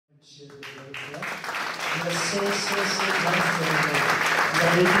appreciate it. We are so grateful. We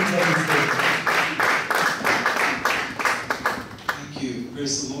are waiting for this day. Thank you.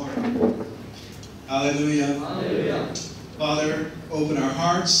 Praise the Lord. Hallelujah. Hallelujah. Father, open our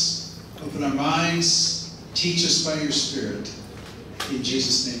hearts, open our minds, teach us by your Spirit. In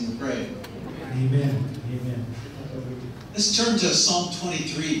Jesus' name we pray. Amen. Amen. Let's turn to Psalm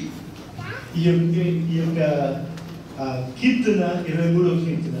 23. Kirtana 23వ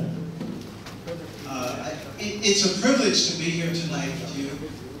Keerthana. It's a privilege to be here tonight with you.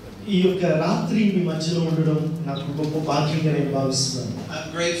 ఈ యొక్క రాత్రి మీ మధ్యలో ఉండడం నాకు గొప్ప భాగ్యంగా నేను భావిస్తున్నాను. I'm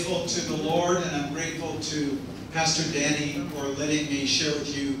grateful to the Lord and I'm grateful to Pastor Danny for letting me share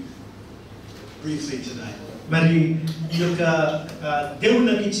with you briefly tonight. మరి ఈ యొక్క దేవుడు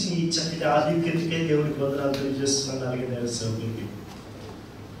నాకు ఇచ్చిన ఈ చక్కటి ఆధిక్యతకే దేవుడికి వందనాలు తెలియజేస్తున్నాను. అలాగే దేవుని సేవకులకి.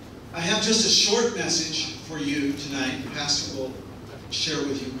 I have just a short message for you tonight. The pastor will share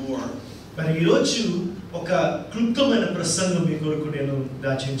with you more. మరి ఈ రోజు ఒక క్లుప్తమైన ప్రసంగం మీ కొరకు నేను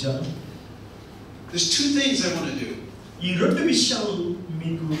రచించాను. There's two things I want to do. ఈ రెండు విషయాలు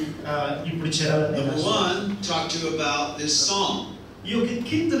మీకు ఇప్పుడు చేయాలని. Number one, talk to you about this song. ఈ యొక్క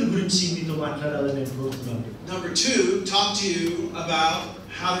కీర్తన గురించి మీతో మాట్లాడాలని నేను కోరుతున్నాను. Number two, talk to you about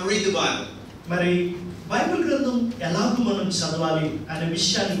how to read the Bible. మరి బైబిల్ గ్రంథం ఎలాగో మనం చదవాలి అనే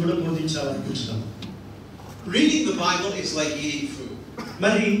విషయాన్ని కూడా బోధించాలనుకుంటున్నాను. Reading the Bible is like eating food.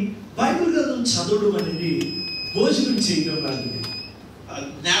 మరి బైబిల్ గ్రంథం చదవడం అనేది భోజనం చేయడం లాంటిది.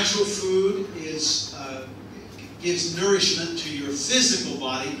 Natural food gives nourishment to your physical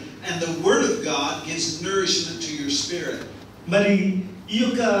body, and the Word of God gives nourishment to your spirit. మరి ఈ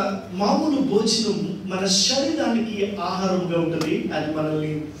యొక్క మామూలు భోజనం మన శరీరానికి ఆహారంగా ఉంటుంది. అది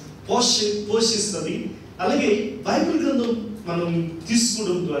మనల్ని పోషిస్తుంది. అలాగే బైబిల్ గ్రంథం మనం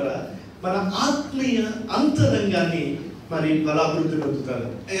తీసుకోవడం ద్వారా మన ఆత్మీయ అంతరంగాన్ని మరి బలాభివృద్ధి పొందుతారు.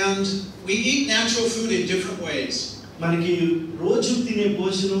 And we eat natural food in different ways. మనకి రోజు తినే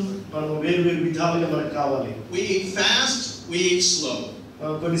భోజనం మనం వేరు వేరు విధాలుగా మనకు కావాలి. We eat fast, we eat slow.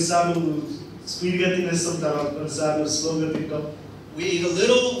 కొన్నిసార్లు స్పీడ్గా తినేస్తాం, తర్వాత కొన్నిసార్లు స్లోగా తింటాం. We eat a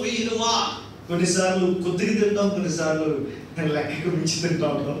little, we eat a lot. కొన్నిసార్లు కొద్దిగా తింటాం, కొన్నిసార్లు లెక్కకు మించి తింటా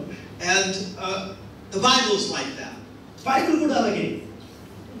ఉంటాం. And the Bible is like that. Bible కూడా అలాగే.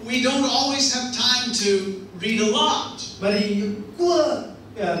 We don't always have time to read a lot. మరి ఎక్కువ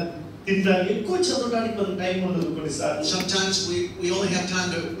తినడానికి ఎక్కువ చదవడానికి మనకు టైం ఉండదు కొన్నిసార్లు. Sometimes we only have time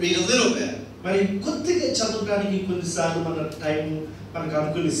to read a little bit. మరి కొద్దిగా చదవడానికి కొన్నిసార్లు మన టైం మనకు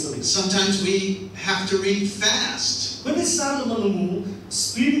అనుకూలిస్తుంది. Sometimes we have to read fast. కొన్నిసార్లు మనము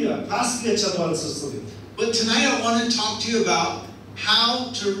స్పీడ్గా ఫాస్ట్గా చదవాల్సి వస్తుంది. But tonight I want to talk to you about how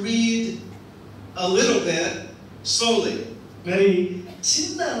to read a little bit slowly. మరి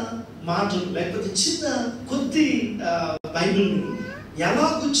చిన్న మాటలు లేకపోతే చిన్న కొద్ది బైబిల్ని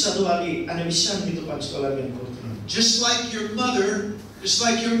ఎలాగూ చదవాలి అనే విషయాన్ని మీతో పంచుకోవాలని నేను కోరుతున్నాను. Just like your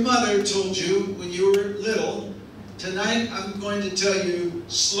mother told you when you were little, tonight I'm going to tell you,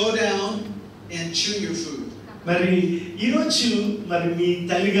 slow down and chew your food. మరి ఈరోజు మరి మీ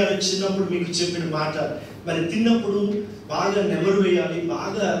తల్లిగారు చిన్నప్పుడు మీకు చెప్పిన మాట, మరి తిన్నప్పుడు బాగా నెమరు వేయాలి,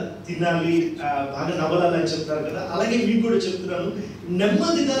 బాగా తినాలి, బాగా నవ్వాలి అని చెప్తారు కదా. అలాగే మీకు కూడా చెప్తున్నాను,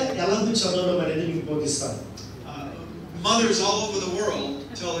 నెమ్మదిగా ఎలాగో చదవడం అనేది మీకు బోధిస్తాను. Mothers all over the world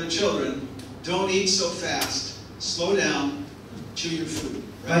tell their children, don't eat so fast, slow down, chew your food.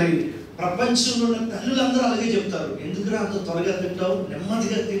 మరి ప్రపంచంలో ఉన్న తల్లులందరూ అలాగే చెప్తారు, ఎందుకురా అంత త్వరగా తింటావు,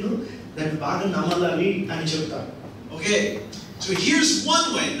 నెమ్మదిగా తిను, దాన్ని బాగా నమలాలి అని చెప్తారు. Okay, so here's one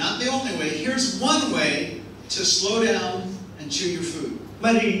way, not the only way, here's one way to slow down and chew your food.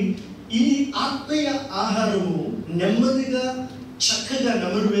 మరి ఈ ఆత్మీయ ఆహారము నెమ్మదిగా చక్కగా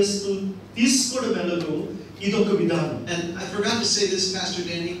నమరు వేస్తూ తీసుకోవడం ఎలాగో ఇదొక విధానం. And I forgot to say this, Pastor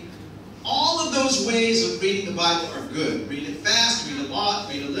Danny. All of those ways of reading the Bible are good. Read it fast, read a lot,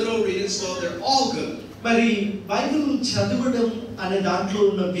 read a little, read it slow. They're all good. మరి Bible చదవడం అనే దాంట్లో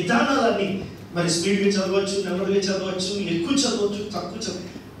ఉన్న విధానాలన్నీ మరి స్పీడ్గా చదవచ్చు, నెమ్మదిగా చదవచ్చు, ఎక్కువ చదవచ్చు, తక్కువ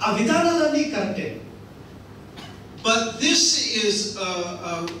చదవచ్చు, ఆ విధానాలన్నీ కరెక్టే. But this is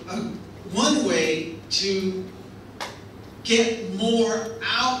one way to get more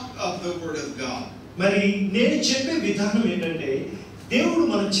out of the Word of God. మరి నేను చెప్పే విధానం ఏంటంటే, దేవుడు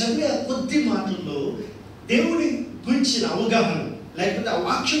మనం చదివే కొద్ది మాటల్లో దేవుడి గురించిన అవగాహన లేకపోతే ఆ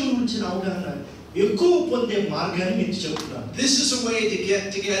వాక్యం గురించిన అవగాహన ఎక్కువ పొందే మార్గాన్ని మీకు చెప్తున్నాను. This is a way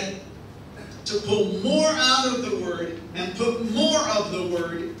to pull more out of the Word and put more of the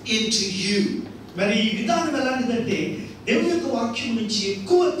Word into you. మరి ఈ విధానం ఎలాంటిదంటే, దేవుని యొక్క వాక్యం నుంచి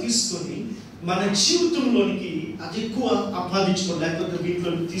ఎక్కువ తీసుకొని మన జీవితంలోనికి అది ఎక్కువ ఆపాదించుకోవడం లేకపోతే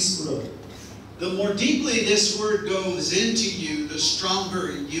వీటిలో తీసుకోవడం. the more deeply this word goes into you, the stronger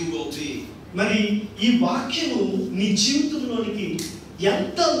you will be. మరి ఈ వాక్యము నీ జీవితంలోనికి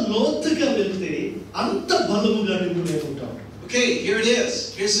ఎంత లోతుగా వెళ్తే అంత బలముగా నువ్వు ఉంటావు. Okay, here it is.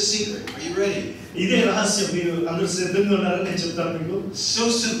 Here's the secret. Are you ready? ఇదే రహస్యం. మీరు అందరూ సిద్ధంగా ఉన్నారని నేను చెప్తాను మీకు. So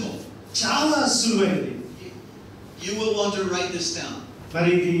simple. చాలా సులువైనది. You will want to write this down. మరి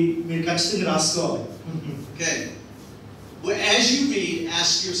ఇది మీరు ఖచ్చితంగా రాసుకోవాలి. Okay. Well, as you read,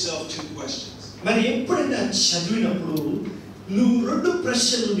 ask yourself 2 questions. మరి ఎప్పుడైనా చదివినప్పుడు నువ్వు 2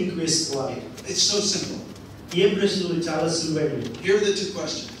 ప్రశ్నలు నీకు వేసుకోవాలి. It's so simple. ఏ ప్రశ్నలు చాలా సులువైనవి. Here are the 2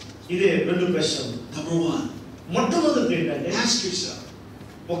 questions. ఇదే 2 ప్రశ్నలు. Number 1. మొట్టమొదటి ఏంటంటే ask yourself.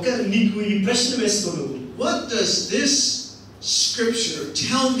 నీకు ఈ ప్రశ్న వేసుకోను. What does this scripture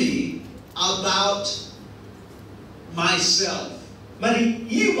tell me about myself? మరి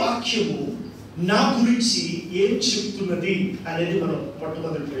ఈ వాక్యము నా గురించి ఏం చెప్తున్నది అనేది మనం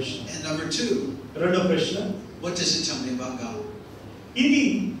మొట్టమొదటి ప్రశ్న. And number 2. రెండో ప్రశ్న. What does it tell me about God? ఇది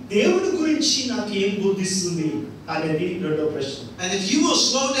దేవుడి గురించి నాకు ఏం బోధిస్తుంది అనేది రెండో ప్రశ్న. And if you will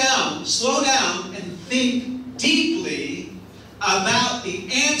slow down and think deeply about the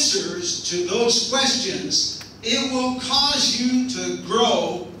answers to those questions, it will cause you to grow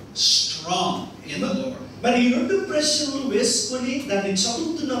strong in the Lord. మరి ఈ 2 ప్రశ్నలు వేసుకొని దాన్ని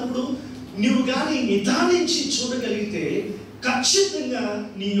చదువుతున్నప్పుడు నువ్వు గాని నిదానించి చూడగలిగితే ఖచ్చితంగా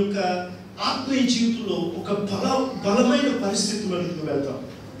నీ యొక్క ఆత్మీయ జీవితంలో ఒక బలమైన పరిస్థితిలోకి నువ్వు వెళ్తావు.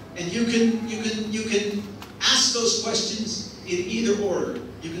 And you can ask those questions in either order.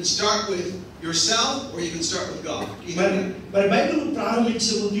 You can start with yourself or you can start with God. మరి బైబిల్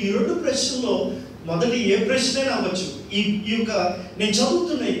ప్రారంభించే ముందు ఈ 2 ప్రశ్నల్లో మొదటి ఏ ప్రశ్నైనా అవ్వచ్చు. ఈ యొక్క నేను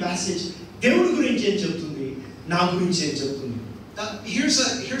చదువుతున్న ఈ ప్యాసేజ్ దేవుడి గురించి ఏం చెప్తుంది, నా గురించి ఏం చెప్తుంది.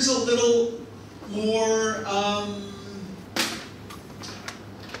 Here's a little more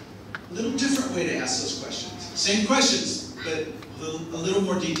little different way to ask those questions. Same questions, but a little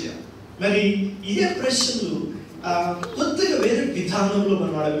more detail. మరి ఇదే ప్రశ్నలు కొత్తగా వేరే విధానంలో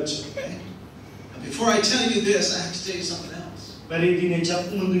మనం అడగచ్చు. Before I tell you this, I have to tell you something else. మరి ఇది నేను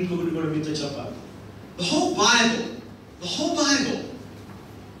చెప్పక ముందు ఇంకొకటి కూడా మీతో చెప్పాలి. The whole Bible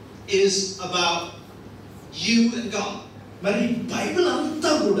is about you and God. మరి బైబిల్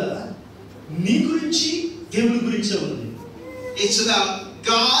అంతా కూడా నీ గురించి దేవుడి గురించే ఉంది. It's about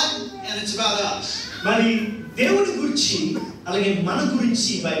God and it's about us. మరి దేవుడి గురించి అలాగే మన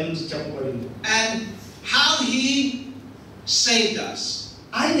గురించి బైబిల్ చెప్పబడింది. And how he saved us.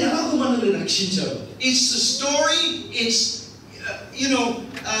 ఆయన ఎలాగో మనల్ని రక్షించాడు. It's the story. It's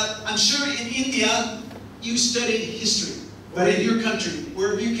I'm sure in India you studied history. Or in your country,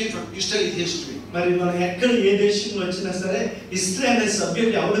 wherever you came from, you studied history. మరి మనం ఎక్కడ ఏ దేశంలో వచ్చినా సరే హిస్టరీ అనే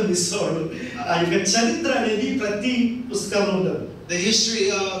సబ్జెక్ట్ ఎవరు మిస్ అవ్వడు. ఆ యొక్క చరిత్ర అనేది ప్రతి పుస్తకంలో ఉంటుంది. The history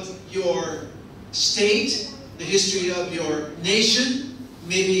of your state, the history of your nation,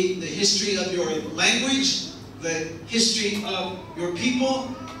 maybe the history of your language, the history of your people,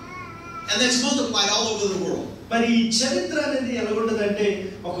 and that's multiplied all over the world. మరి ఈ చరిత్ర అనేది ఎలా ఉంటుందంటే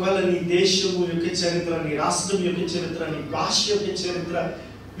ఒకవేళ నీ దేశం యొక్క చరిత్ర, నీ రాష్ట్రం యొక్క చరిత్ర, నీ భాష యొక్క చరిత్ర,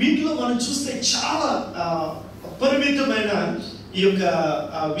 వీటిలో మనం చూస్తే చాలా అపరిమితమైన ఈ యొక్క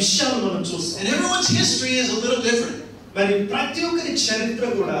విషయాలు మనం చూస్తాం. And everyone's history is a little different. మరి ప్రతి ఒక్కరి చరిత్ర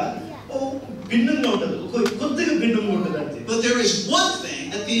కూడా భిన్నంగా ఉంటుంది, కొద్దిగా భిన్నంగా ఉంటుంది అంతే. But there is one thing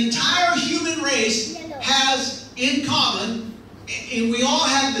that the entire human race has in common, and we all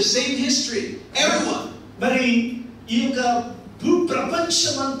have the same history. Everyone. మరి ఈ యొక్క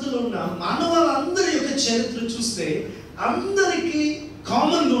భూప్రపంచమంతలో ఉన్న మానవులందరి యొక్క చరిత్ర చూస్తే అందరికీ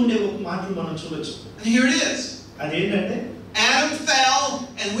కామన్ గా ఉండే ఒక మాట మనం చూడొచ్చు. And here it is. అదేంటంటే Adam fell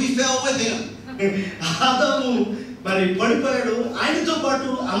and we fell with him. ఆదాము మరి పడిపోయాడు, ఆయనతో పాటు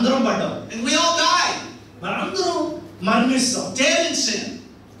అందరం పడ్డాం. And we all died. మనందరం మరణిస్తాం. Dead in sin.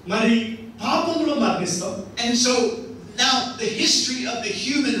 మరి పాపంలో మరణిస్తాం. And so now the history of the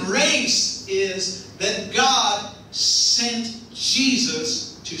human race is that God sent Jesus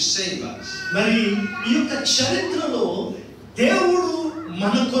to save us. మరి ఈ యొక్క చరిత్రలో దేవుడు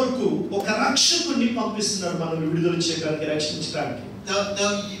మన కొరకు ఒక రక్షకుడిని పంపిస్తున్నాడు, మనల్ని విడుదల చేయడానికి, రక్షించడానికి.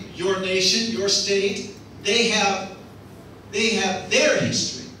 Now your nation, your state, they have their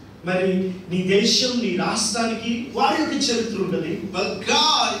history. మరి నీ దేశం, నీ రాష్ట్రానికి వారి యొక్క చరిత్ర ఉంటుంది. But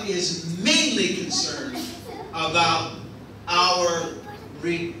God is mainly concerned about our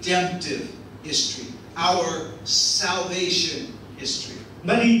redemptive history, our salvation history.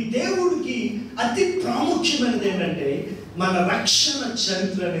 మరి దేవుడికి అతి ప్రాముఖ్యమైనది ఏంటంటే మన రక్షణ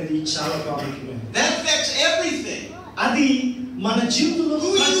చరిత్ర అనేది చాలా ప్రాముఖ్యమైనది. That affects everything. అది మన జీవితంలో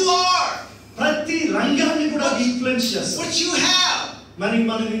who you are, ప్రతి రంగాన్ని కూడా ఇన్ఫ్లుయెన్స్ చేస్తుంది. what you have,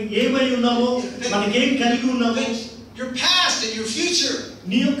 మనం ఏమై ఉన్నామో, మనకేం కలిగి ఉన్నామో, your past and your future.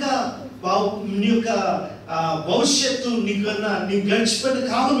 నీ యొక్క భవిష్యత్తు, నీ గడిచిపోయిన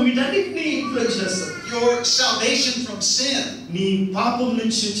కాలం, వీటన్నిటిని ఇన్ఫ్లుయెన్స్ చేస్తారు. Your salvation from sin. నీ పాపం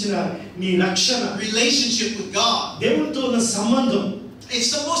నుంచి వచ్చిన నీ రక్షణ, relationship with God. దేవునితో ఉన్న సంబంధం.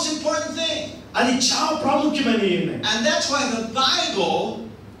 It's the most important thing. అది చాలా ప్రాముఖ్యమైనది. And that's why the Bible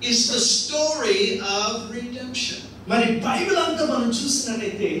is the story of redemption. మరి బైబిల్ అంతా మనం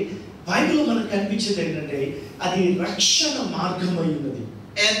చూసినట్లయితే బైబిల్ మనకు కనిపించేది ఏంటంటే అది రక్షణ మార్గమై ఉన్నది.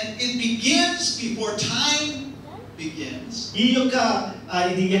 And it begins before time begins. ఈ యొక్క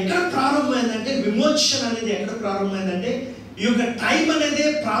ఇది ఎక్కడ ప్రారంభమైందంటే, విమోచన అనేది ఎక్కడ ప్రారంభమైందంటే ఈ యొక్క టైం అనేది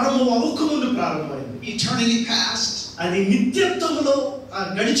ప్రారంభం అవ్వకముందు ప్రారంభమైంది. Eternity past. అది నిత్యత్వంలో,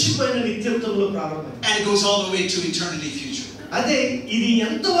 గడిచిపోయిన నిత్యత్వంలో ప్రారంభమైంది. And it goes all the way to eternity future. అదే ఇది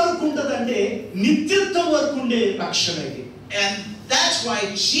ఎంత వరకు ఉంటదంటే నిత్యత్వం వరకు ఉండే రక్షణ ఇది. And that's why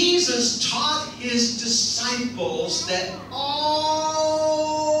Jesus taught his disciples that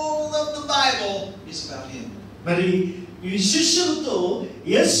all of the Bible is about him. మరి ఈ శిష్యులతో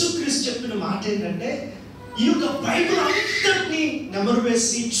యేసుక్రీస్తు చెప్పిన మాట ఏంటంటే ఈ యొక్క బైబిల్ అంతటిని నెమరు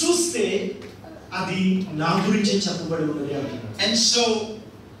వేసి చూస్తే అది నా గురించి చెప్పబడి ఉన్నది అంటున్నాడు. And so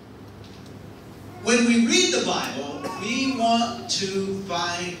when we read the Bible, we want to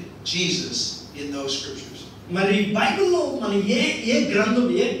find Jesus in those scriptures. మరి బైబిల్లో మనం ఏ గ్రంథం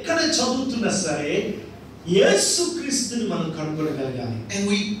ఎక్కడ చదువుతున్నా సరే యేసుక్రీస్తుని మనం కనుగొనగలగాలి. And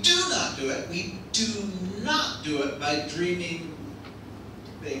we do not do it by dreaming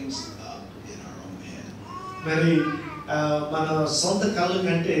things up in our own head. మరి మన సొంత కళ్ళ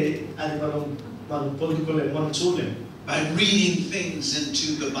కంటే అది మనం పొందుకోలేము, మనం చూడలేము. By reading things into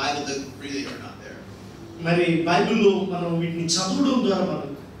the Bible that really are not there. మరి బైబిల్లో మనం వీటిని చదవడం ద్వారా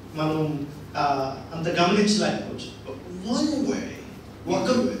మనం అంత గమనించలేకపోవచ్చు. But one way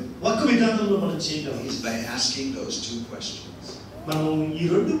ఒక విధానంలో మనం చేయగలం is by asking those two questions. మనం ఈ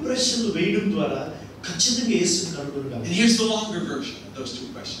రెండు ప్రశ్నలు వేయడం ద్వారా ఖచ్చితంగా యేసుని కనుగొనగలం. And here's the longer version of those two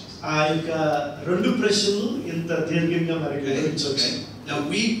questions. ఆ యొక్క రెండు ప్రశ్నలు ఇంత దీర్ఘంగా మనకి వివరించవచ్చు. Now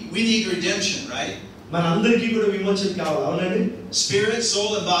we need redemption, right? మనందరికీ కూడా విమోచన కావాలి, అవునండి? Spirit,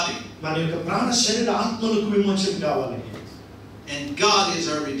 soul and body. మన యొక్క ప్రాణ శరీర ఆత్మలకు విమోచన కావాలి. And God is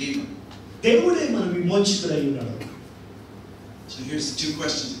our redeemer. దేవుడే మన విమోచకుడై ఉన్నాడు. So here's the two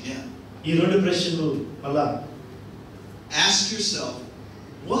questions again. ఈ రెండు ప్రశ్నలు మళ్ళా ask yourself,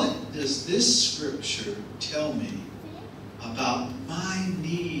 what does this scripture tell me about my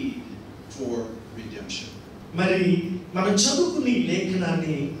need for redemption? మరి మనం చదువుకునే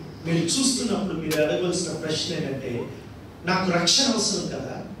లేఖనాన్ని మీరు చూస్తున్నప్పుడు మీరు అడగవలసిన ప్రశ్న ఏంటంటే, నాకు రక్షణ అవసరం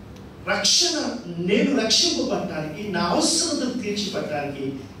కదా, నేను రక్షింపబడటానికి, నా అవసరతను తీర్చిపడటానికి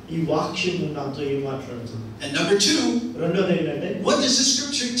ఈ వాక్యము నాతో ఏం మాట్లాడుతుంది? And number two, రెండోది ఏంటంటే, what does the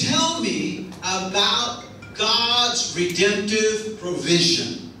scripture tell me about God's redemptive provision?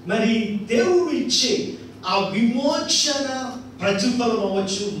 మరి దేవుడు ఇచ్చే ఆ విమోచన ప్రతిఫలం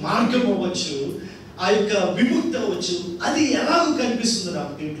అవ్వచ్చు, మార్గం అవ్వచ్చు, ఆ యొక్క విముక్తి అవ్వచ్చు, అది ఎలాగో కనిపిస్తుంది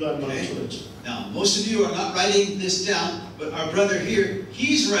నాకు దీంట్లో అని మనం చూడొచ్చు. Now, most of you are not writing this down, but our brother here,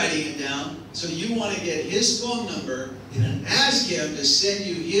 he's writing it down. So you want to get his phone number and ask him to send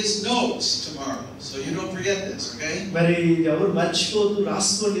you his notes tomorrow, so you don't forget this, okay? మరి ఎవరు మర్చిపోదు,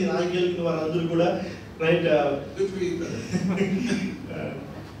 రాసుకోండి. రాయగలిగిన వారందరూ కూడా right. Good for you, brother.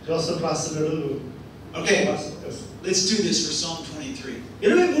 Joseph రాస్తున్నాడు. Okay, let's do this for Psalm 23.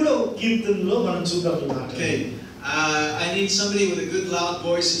 23వ కీర్తనలో మనం చూద్దాం ఈ మాట. Okay, I need somebody with a good loud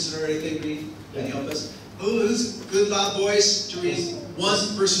voice. Is there anything we can help us? Who's good loud voice to read 1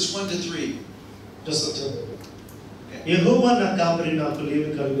 verses 1 to 3? యెహోవా నా కాపరి, నాకు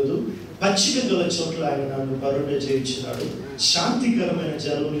లేమి కలుగదు. పచ్చిక గల చోట్ల ఆయన నన్ను పరుండ చేయించున్నాడు. శాంతికరమైన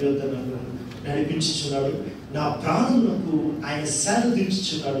జలముల యొద్ద నన్ను నడిపించుచున్నాడు. నా ప్రాణమునకు ఆయన సేద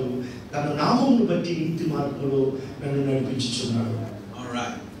తీర్చుచున్నాడు. తన నామమును బట్టి నీతి మార్గంలో నన్ను నడిపించుచున్నాడు. All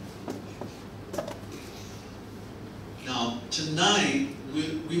right. Now tonight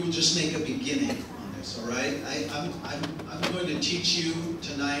we will just make a beginning on this. All right. I'm going to teach you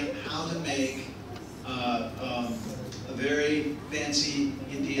tonight how to make a very fancy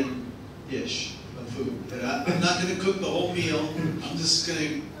Indian dish of food. But I'm not going to cook the whole meal. I'm just going to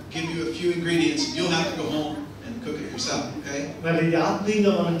give you a few ingredients. You'll have to go home and cook it yourself, okay? మరి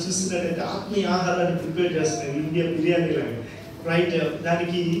ఆత్మీయంగా మనం చూసినట్లయితే ఆత్మీయ ఆహారాన్ని prepare చేస్తున్నారు, India biryani లాగా, right?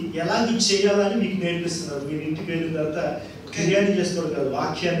 దానికి ఎలాగ చేయాలని మీకు నేర్పిస్తున్నారు. మీరు ఇంటికి వెళ్ళిన తర్వాత బిర్యానీ చేసుకోవడం కాదు,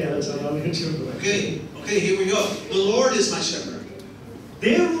 వాక్యాన్ని ఎలా చదవాలని నేర్చుకుంటున్నారు. Okay, here we go. The Lord is my shepherd.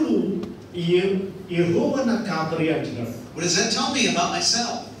 దేవుడు యెహోవా నా కాపరి అంటున్నాడు. What does that tell me about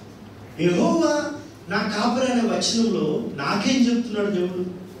myself? యెహోవా నా కాపరి అనే వచనంలో నాకేం చెప్తున్నాడు దేవుడు?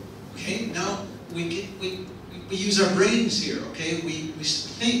 Okay, now we use our brains here, okay? We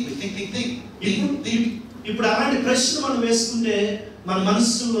think. ఇప్పుడు అలాంటి ప్రశ్న మనం వేసుకుంటే మన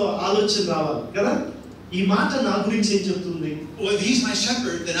మనసులో ఆలోచన రావాలి కదా, ఈ మాట నా గురించి ఏం చెప్తుంది? Well, if he's my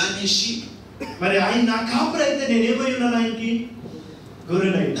shepherd, then I'm his sheep. మరి ఆయన నా కాపరి అయితే నేను ఏమై ఉన్నాను ఆయనకి?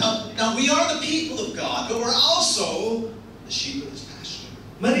 గొర్రెనై. Now we are the people of God, but we're also the sheep of his pasture.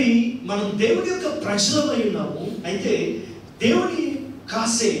 మరి మనం దేవుడి యొక్క ప్రజలమై ఉన్నాము, అయితే దేవుని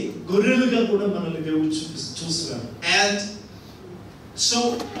కాసే గొర్రెలుగా కూడా మనల్ని దేవుడు చూస్తున్నాడు. And so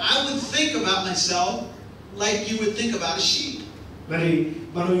I would think about myself like you would think about a sheep. మరి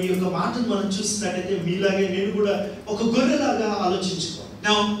మనం ఈ యొక్క మాటను మనం చూసినట్టయితే మీలాగే నేను కూడా ఒక గొర్రెలాగా ఆలోచించుకోవాలి.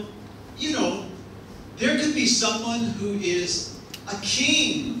 Now, you know, there could be someone who is a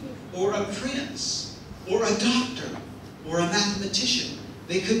king or a prince or a doctor or a mathematician.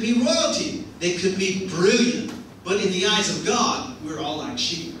 They could be royalty. They could be brilliant. But in the eyes of God, we're all like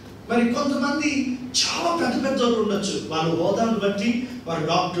sheep. మరి కొంతమంది చాలా పెద్ద పెద్దలు ఉండొచ్చు, వాళ్ళ హోదాను బట్టి వారు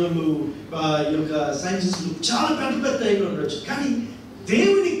డాక్టర్లు, ఈ యొక్క సైంటిస్టులు చాలా పెద్ద పెద్ద అయి ఉండొచ్చు. కానీ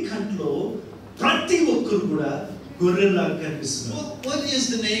దేవుని కంట్లో ప్రతి ఒక్కరు కూడా గొర్రెల్లాగా కనిపిస్తున్నారు. What is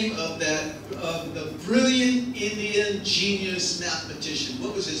the name of the brilliant Indian genius mathematician?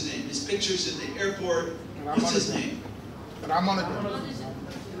 What was his name? His pictures in the airport. What's his name? Ramanujan.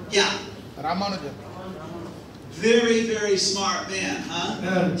 Yeah. Ramanujan. Very, very smart man, huh?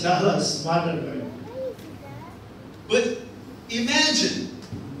 చాలా స్మార్ట్ అంటారు. But imagine,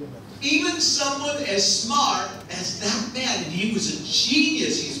 even someone as smart as that man, and he was a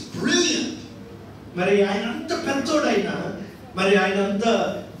genius, he's brilliant. మరి ఆయన అంత పెద్దోడైనా, మరి ఆయన అంత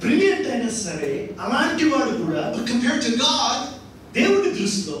brilliant అయినా సరే, అలాంటి వాడు కూడా But compared to God, దేవుడి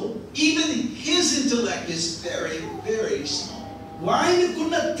దృష్టిలో even his intellect is very, very small.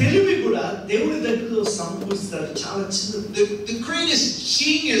 ఆయనకున్న తెలివి కూడా దేవుడి దగ్గర సంభవిస్తారు చాలా చిన్నది. The greatest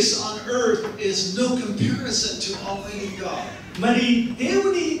genius on earth is no comparison to Almighty God. మరి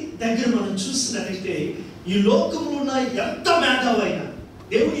దేవుని దగ్గర మనం చూసినట్లయితే ఈ లోకంలో ఉన్న ఎంత మేధావైనా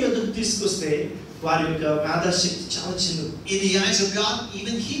దేవుని యొద్దకు తీసుకొస్తే వారి యొక్క మేధాశక్తి చాలా చిన్నది. In the eyes of God,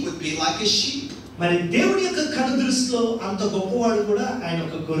 even he would be like a sheep. మరి దేవుని యొక్క కను దృష్టిలో అంత గొప్పవాడు కూడా ఆయన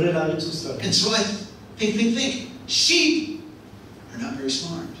ఒక గొర్రెలాగా చూస్తాడు. And so I think sheep are not very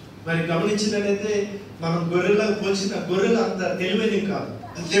smart. మరి గమనించినట్లయితే మనం గొర్రెలకు పోల్చిన గొర్రెలు అంత తెలివైనవి కాదు.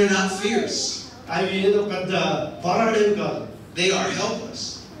 They're not fierce. అవి ఏదో పెద్ద పోరాడేవి కాదు. They are helpless.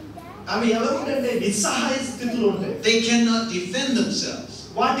 అవి ఎలా ఉంటాయంటే నిస్సహాయ స్థితిలో ఉంటాయి. They cannot defend themselves.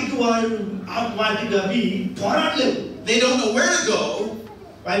 వాటికి అవి పోరాడలేవు. They don't know where to go.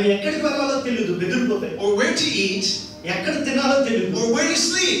 అవి ఎక్కడికి వెళ్ళాలో తెలియదు, బెదిరిపోతాయి. Or where to eat. ఎక్కడ తినాలో తెలియదు. Or where to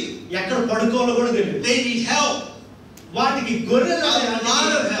sleep. ఎక్కడ పడుకోవాలో కూడా తెలియదు. They need help. వాటికి గొర్రెలు A lot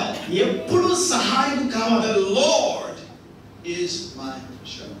of help. ఎప్పుడు సహాయం కావాలి. The Lord is my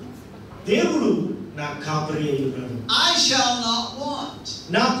shepherd. దేవుడు నా కాపరి అయి ఉన్నాడు. I shall not want.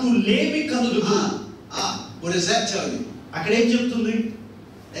 నాకు లేమి కలుగదు. What does that tell you? అక్కడ ఏం చెప్తుంది?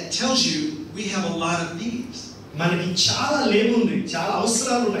 That tells you we have a lot of needs. మనకి చాలా లేమి ఉంది, చాలా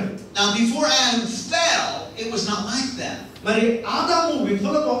అవసరాలు ఉన్నాయి. Now before Adam fell, it was not like that. మరి ఆదాము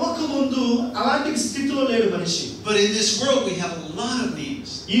విఫలం అవ్వక ముందు అలాంటి స్థితిలో లేడు మనిషి. But in this world we have a lot of needs.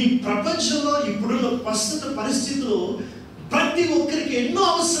 ఈ ప్రపంచంలో ఇప్పుడున్న ప్రస్తుత పరిస్థితిలో ప్రతి ఒక్కరికి ఎన్నో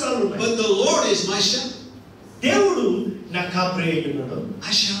అవసరాలు ఉన్నాయి. But the Lord is my shepherd. దేవుడు నా కాపరి అయి ఉన్నాడు.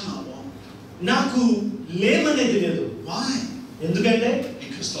 I shall not want. నాకు లేమనేది లేదు. Why? ఎందుకంటే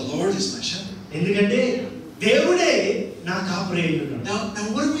Because the Lord is my shepherd. ఎందుకంటే దేవుడే నా కాపరి అయి ఉన్నాడు. Now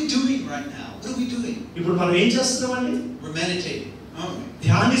what are we doing right now? What are we doing? ఇప్పుడు మనం ఏం చేస్తున్నామండి? We're meditating.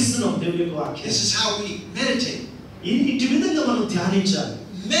 ధ్యానిస్తున్నాం దేవుని యొక్క వాక్యం. This is how we meditate. ఇటు విధంగా మనం ధ్యానించాలి.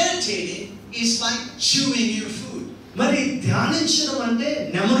 Meditating is like chewing your food. మరి ధ్యానించడం అంటే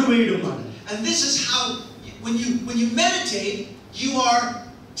నెమరు వేయడం అన్నమాట. And this is how when you meditate, you are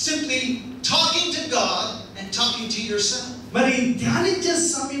simply talking to God and talking to yourself. మరి ధ్యానించే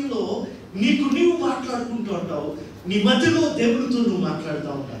సమయంలో నీవు మాట్లాడుకుంటూ ఉంటావు, నీ మధ్యలో దేవునితో నువ్వు మాట్లాడుతూ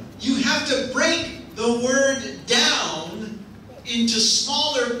ఉంటావు. You have to break the word down into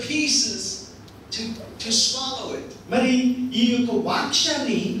smaller pieces to swallow it. మరి ఈ యొక్క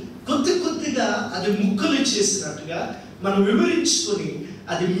వాక్యాన్ని కొద్దిగా అది ముక్కలు చేసినట్టుగా మనం వివరించుకొని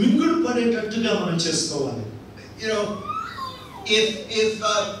అది మింగుడు పడేటట్టుగా మనం చేసుకోవాలి. You know, if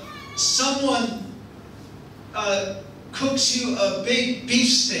someone cooks you a big beef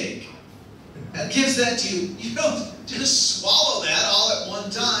steak and gives that to you, you don't just swallow that all at one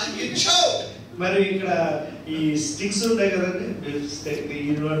time, you choke. మరి ఇక్కడ ఈ స్టిక్స్ ఉంటాయి కదండి,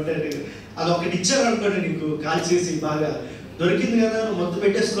 అదొకటి ఇచ్చారు అనుకోండి, నీకు కాల్ చేసి బాగా దొరికింది కదా మొత్తం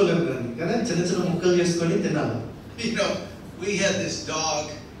పెట్టేసుకోలేము కదా చిన్న చిన్న ముక్కలు చేసుకొని తినాలి. You know, we had this dog,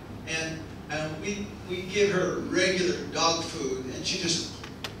 and we give her regular dog food, and she just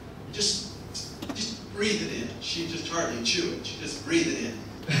breathe it in. She just hardly chew it. She just breathe it in.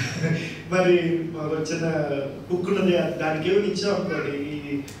 మరి మాకు చిన్న కుక్క ఉన్నది, దానికి ఏమి ఇచ్చాం అనుకోండి, ఈ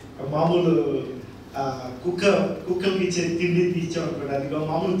మామూలు కుక్కలకి ఇచ్చే తిండి ఇచ్చాం అనుకోండి, అది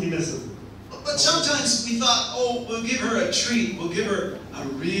మామూలు తినేస్తుంది. But sometimes we thought, oh, we'll give her a treat. We'll give her a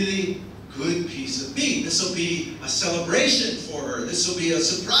really good piece of meat. This will be a celebration for her. This will be a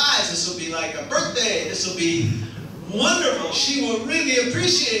surprise. This will be like a birthday. This will be wonderful. She will really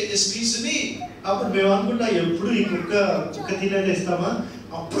appreciate this piece of meat. అప్పుడు మేము అనుకుంటా ఎప్పుడు ఈ కుక్క తినేది ఇస్తామా,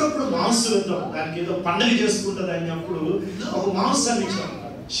 అప్పుడప్పుడు మాంసం ఇద్దాం, దానికి ఏదో పండుగ చేసుకుంటుంది అని అప్పుడు ఒక మాంసాన్ని ఇచ్చాం.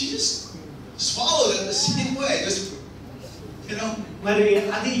 She just swallowed it the same way. Just, you know. మరి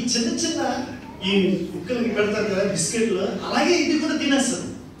అది చిన్న చిన్న ఈ కుక్కలకి పెడతారు కదా బిస్కెట్లు, అలాగే ఇది కూడా తినేస్తారు.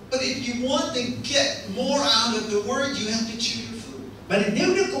 But if you want to get more out of the word, you have to chew your food. మరి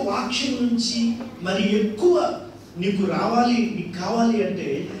దేవుడి యొక్క వాక్యం నుంచి మరి ఎక్కువ నీకు రావాలి, నీకు కావాలి అంటే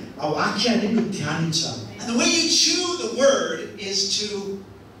ఆ వాక్యాన్ని నువ్వు ధ్యానించాలి. And the way you chew the word is to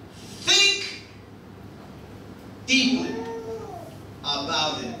think deeply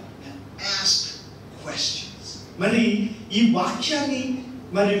about it and ask questions. మరి ఈ వాక్యాన్ని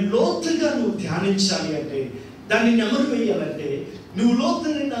మరి లోతుగా నువ్వు ధ్యానించాలి అంటే, దాన్ని నెమరు వేయాలంటే నువ్వు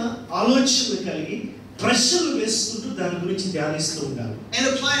లోతైన ఆలోచనలు కలిగి ప్రశ్నలు వేసుకుంటూ దాని గురించి ధ్యానిస్తూ ఉండాలి. And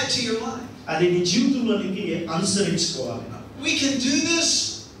apply it to your life. అది నీ జీవితంలోనికి అనుసరించుకోవాలి. We can do this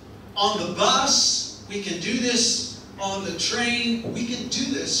on the bus. We can do this on the train. We can do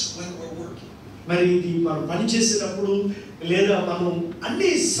this when we're working. మరి ఇది మనం పని చేసేటప్పుడు లేదా మనం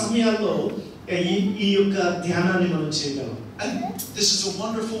అన్ని సమయాల్లో ఈ యొక్క ధ్యానాన్ని మనం చేయగలం. And this is a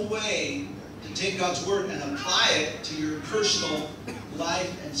wonderful way to take God's word and apply it to your personal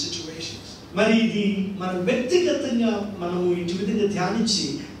life and situations. మరి ఇది మన వ్యక్తిగతంగా మనం ఇటు విధంగా ధ్యానించి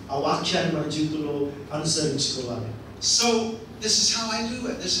ఆ వాక్యాన్ని మన జీవితంలో అనుసరించుకోవాలి. So this is how I do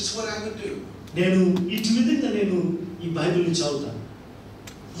it. This is what I would do. నేను ఇటు విధంగా నేను ఈ బైబిల్ని చదువుతాను.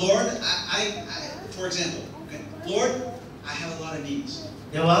 Lord, I for example, okay, Lord, I have a lot of needs.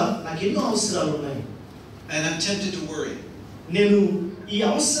 దేవా నాకు ఎన్నో అవసరాలు ఉన్నాయి. And I'm tempted to worry. నేను ఈ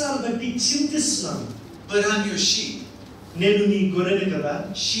అవసరాలు బట్టి చింతిస్తున్నాను. But I'm your sheep. నేను నీ గొర్రెని కదా.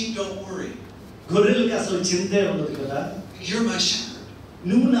 Sheep don't worry. గొర్రెలకి అసలు చింతే ఉండదు కదా. You're my shepherd.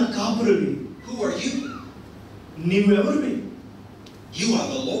 నువ్వు నా కాపురివి. Who are you? నీవు ఎవరివి? You are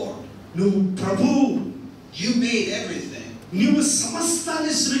the Lord. నువ్వు ప్రభువు. You made everything. నీవు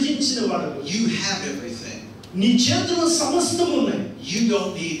సమస్తాన్ని సృజించిన వాడవు. You have everything. నీ చేతిలో సమస్తం ఉన్నాయి. You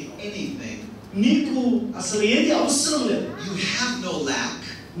don't need anything. నీకు అసలు ఏది అవసరం లేదు. You have no lack.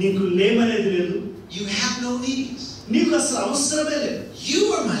 నీకు లేమనేది లేదు. You have no needs. నీకు అసలు అవసరమే లేదు. You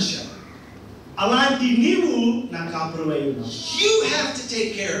are my shepherd. అలాంటి నీవు నా కాపురవై ఉన్నావు. You have to take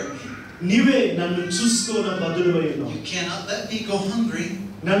care of me. నీవే నన్ను చూసుకోన బదులువై ఉన్నావు. You cannot let me go hungry.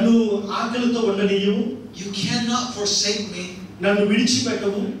 నన్ను ఆకలితో ఉండనియ్యవు. You cannot forsake me. నన్ను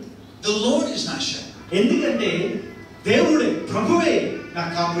విడిచిపెట్టవు. The Lord is my shepherd. ఎందుకంటే దేవుడే ప్రభువే నా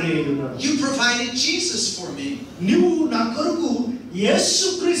కాపురై ఉన్నాడు. You provided Jesus for me. నీవు నా కొరకు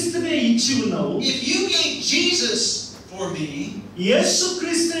యేసుక్రీస్తునే ఇచ్చి ఉన్నావు. If you gave Jesus for me,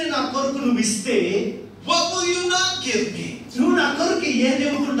 యేసుక్రీస్తునే నా కొరకు నువ్వు ఇస్తే what will you not give me? నువ్వు నా కొరకు ఏది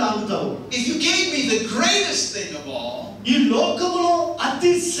ఇవ్వకుండా ఆగుతావు? If you gave me the greatest thing of all, ఈ లోకములో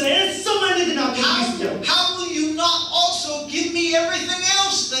అతి శ్రేష్టమైనది నాకు ఇచ్చావు. how will you not also give me everything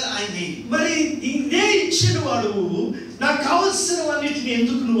else that I need? మరి ఇదే ఇచ్చిన వాడు నాకు కావాల్సినవన్నిటిని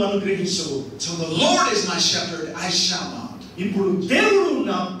ఎందుకు నువ్వు అనుగ్రహించవు? So the Lord is my shepherd, I shall not. ఇప్పుడు దేవుడు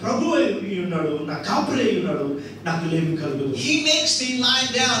నా ప్రభువై ఉన్నాడు, నా కాపురై ఉన్నాడు, నాకు లేమి కలుగదు. He makes me lie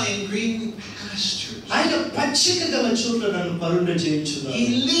down in green pastures. ఆయన పచ్చిక గల చోట్ల నన్ను పరుండ చేయించున్నాడు. He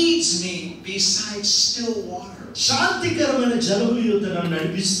leads me beside still water. శాంతికరమైన జలముల యొద్ద నన్ను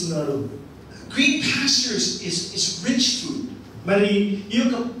నడిపిస్తున్నాడు. Green pastures is rich food. మరి ఈ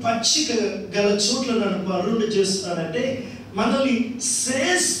యొక్క పచ్చిక గల చోట్ల నన్ను పరుండ చేస్తున్నాడంటే మనల్ని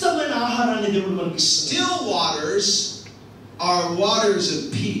శ్రేష్టమైన ఆహారాన్ని దేవుడు మనకి ఇస్తున్నాడు. Still waters are waters of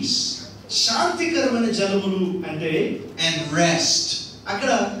peace. శాంతికరమైన జలములు అంటే and rest.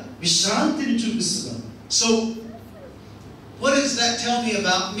 అక్కడ విశ్రాంతిని చూపిస్తున్నాడు. So what does that tell me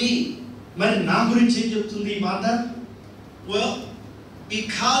about me? మరి నా గురించి ఏం చెప్తుంది ఈ మాట? Well,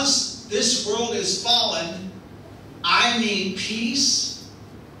 because this world is fallen, I need peace,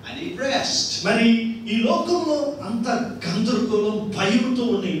 I need rest. మరి ఈ లోకంలో అంత గందరగోళం భయంతో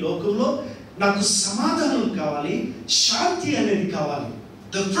ఉన్న ఈ లోకంలో నాకు సమాధానం కావాలి, శాంతి అనేది కావాలి.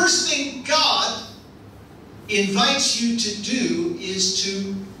 The first thing God invites you to do is to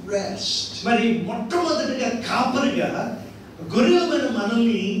rest. మరి మొట్టమొదటిగా కాపరిగా గొర్రెలమైన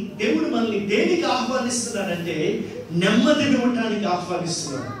మనల్ని దేవుడు మనల్ని దేనికి ఆహ్వానిస్తున్నాడంటే నెమ్మదినివ్వటానికి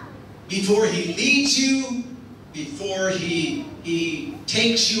ఆహ్వానిస్తున్నాడు. Before he leads you, before he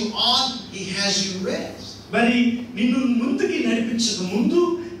takes you on, he has you rest. మరి నిన్ను ముందుకి నడిపించక ముందు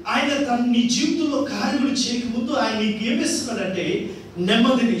ఆయన నీ జీవితంలో కార్యములు చేయక ముందు ఆయన నీకు ఏమిస్తున్నాడంటే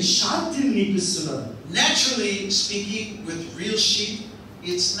నెమ్మదిని, శాంతిని నీకు ఇస్తున్నాడు. Naturally speaking, with real sheep,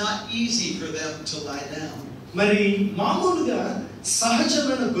 it's not easy for them to lie down. మరి మామూలుగా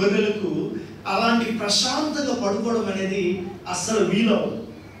సహజమైన గొర్రెలకు అలాంటి ప్రశాంతంగా పడుకోవడం అనేది అసలు వీలవదు.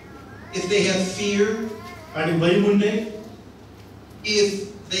 If they have fear, అని భయం ఉంటే, if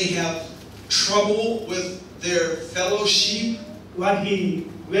they have trouble with their fellow sheep, వాటికి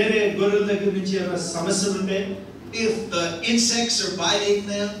వేరే గొర్రెల దగ్గర నుంచి ఏమైనా సమస్యలు ఉంటే, if the insects are biting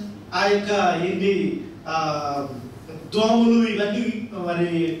them, ఆ యొక్క ఏంటి దోమలు ఇవన్నీ మరి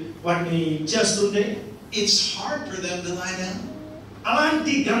వాటిని చేస్తుంటే, it's hard for them to lie down.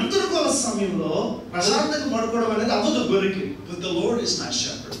 అలాంటి గందరగోళ సమయంలో ప్రశాంతంగా పడుకోవడం అనేది అవ్వదు గొర్రెకి. But the Lord is my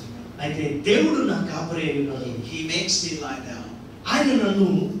shepherd. అయితే దేవుడు నా కాపరి అయి ఉన్నాడు. He makes me lie down. ఆయన నన్ను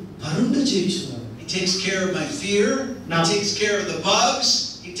పరుండ చేయించున్నాడు. He takes care of my fear. He takes care of the bugs.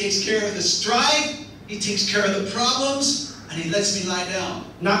 He takes care of the strife. He takes care of the problems, and he lets me lie down.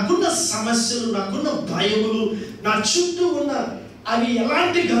 నాకున్న సమస్యలు, నాకున్న భయములు, నా చుట్టూ ఉన్న అవి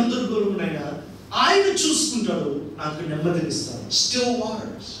ఎలాంటి గందరగోళమునైనా ఆయన చూసుకుంటాడు, నాకు నెమ్మదినిస్తాడు. Still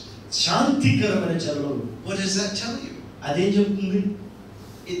waters. శాంతికరమైన జలములు. What does that tell you? అదేం చెప్తుంది?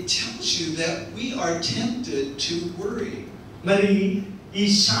 It tells you that we are tempted to worry. మరి ఈ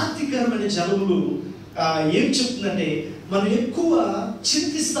శాంతికరమైన జలములు ఏం చెప్తుందంటే మనం ఎక్కువ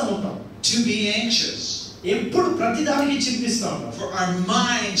చింతిస్తూ ఉంటాం. To be anxious. ఎప్పుడు ప్రతిదానికి చింతిస్తూ ఉంటాం. For our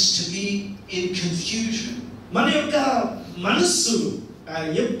minds to be in confusion. మన యొక్క మనస్సు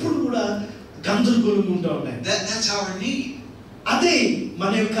ఎప్పుడు కూడా గందరగోళంగా ఉంటా ఉంటాయి. That's our need. అదే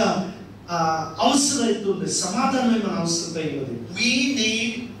మన యొక్క అవసరత ఉంది, సమాధానమే మన అవసరత ఉంది. We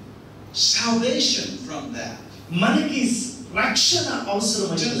need salvation from that. మనకి రక్షణ అవసరం,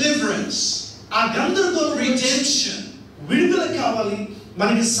 deliverance, ఆ గందరగోళం, redemption, విడుదల కావాలి,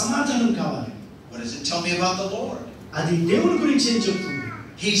 మనకి సమాధానం కావాలి. What does it tell me about the Lord? అది దేవుని గురించి ఏం చెప్తుంది?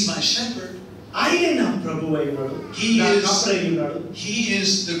 He's my shepherd. ఆయనే నా ప్రభువు అయి ఉన్నాడు, నా కాపరి అయి ఉన్నాడు. He is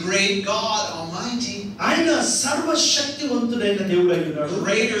the great God Almighty. ఆయన సర్వశక్తివంతుడైన దేవుడు అయి ఉన్నాడు.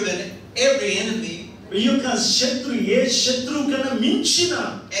 Greater than every enemy. ఈ యొక్క శత్రు ఏ శత్రువు కన్నా మించిన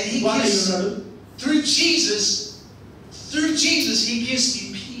వాడు అయి ఉన్నాడు. Through Jesus he gives me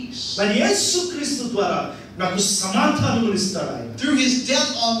peace. మరి యేసుక్రీస్తు ద్వారా నాకు సమాధానమును ఇస్తాడు ఆయన. Through his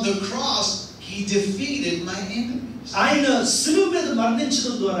death on the cross he defeated my enemies. ఆయన శిలువ మీద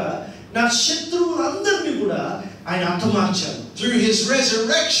మరణించడం ద్వారా నా శత్రువులందరినీ కూడా ఆయన హతమార్చాడు. Through his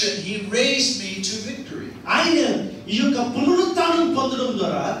resurrection he raised me to victory. ఆయన ఈ యొక్క పునరుత్థానం పొందడం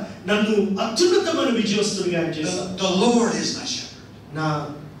ద్వారా నన్ను అత్యున్నతమైన విజయస్తుడిగా చేశాడు. The Lord is my shepherd. నా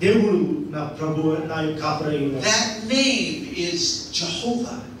దేవుడు నా ప్రభువు, నా కాపరి అయి ఉన్నాడు. That name is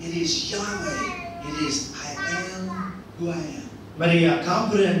Jehovah. It is Yahweh. It is I am who I am. మరి ఆ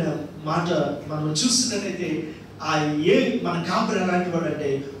కాపరి అన్న మాట మనం చూసినట్లయితే మన కాపరి ఎలాంటి వాడు అంటే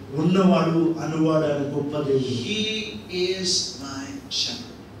ఉన్నవాడు, అనువాడు అనే గొప్ప దేవుడు. He is my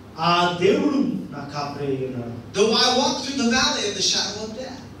shepherd. ఆ దేవుడు నా కాపరి అయి ఉన్నాడు. Though I walk through the valley of the shadow of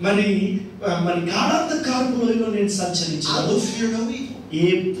death, మరి గాఢాంధకారములో నేను సంచరించాను, I will fear no evil.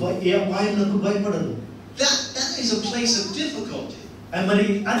 ఏ అపాయం నాకు భయపడదు. That is a place of difficulty. మరి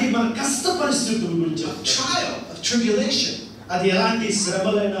అది మన కష్ట పరిస్థితుల గురించి, of trial, of tribulation. అది ఎలాంటి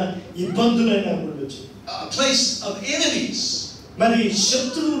శ్రమలైనా ఇబ్బందులైనా ఉండొచ్చు. A place of enemies. మరి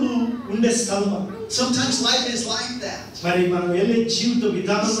శత్రువులు ఉండే స్థలం. Sometimes life is like that. మరి మనం వెళ్ళే జీవిత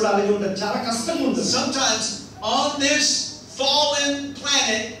విధానం కూడా అలాగే ఉంటుంది, చాలా కష్టంగా ఉంటుంది. Sometimes on this fallen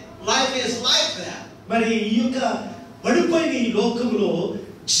planet life is like that. మరి ఈ యొక్క పడిపోయిన ఈ లోకంలో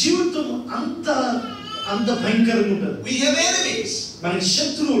జీవితం అంత భయంకరంగా ఉంటుంది. We have enemies. మనకి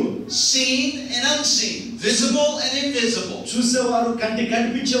శత్రువులు, seen and unseen, visible and invisible. చూసేవారు,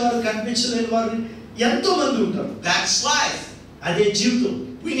 కనిపించేవారు, కనిపించలేని వారు ఎంతో మంది ఉంటారు. That's life. అదే జీవితం.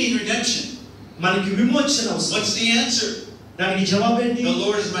 We need redemption. మనకి విమోచన అవసరం. What's the answer? దానికి జవాబు ఏంటి? The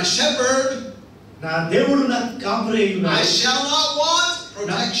Lord is my shepherd. నా దేవుడు నాకు కాపరి అయి ఉన్నాడు. I shall not want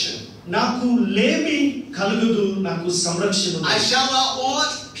protection. నాకు లేమి కలుగదు, నాకు సంరక్షణ. I shall not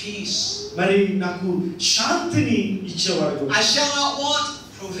want peace. మరి నాకు శాంతిని ఇచ్చేవాడు. I shall not want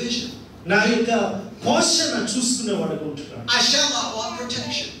provision. నా యొక్క పోషణ చూసుకునేవాడు ఉంటున్నాడు. I shall not want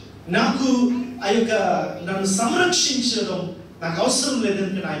protection. నాకు ఆ యొక్క నన్ను సంరక్షించడం నాకు అవసరం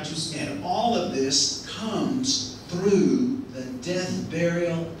లేదని ఆయన చూసుకున్నాడు. And all of this comes through the death,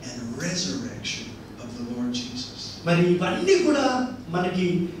 burial, and resurrection of the Lord Jesus. మరి ఇవన్నీ కూడా మనకి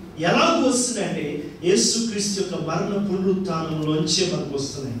ఎలా వస్తున్నాయంటే యేసుక్రీస్తు యొక్క మరణ పునరుత్థానంలోంచే మనకు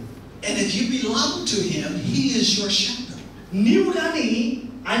వస్తున్నాయి. And if you belong to him, he is your shepherd. నీవు గాని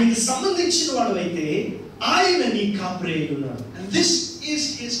ఆయనకి సంబంధించిన వాడవైతే ఆయన నీ కాపరి అయి ఉన్నాడు. And this is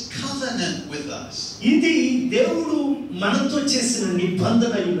his covenant with us. ఇది దేవుడు మనతో చేసిన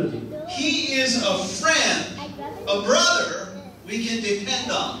నిబంధన అయి ఉన్నది. He is a friend, a brother we can depend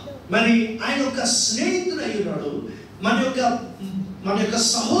on. మరి ఆయన ఒక స్నేహితుడు అయి ఉన్నాడు, మన యొక్క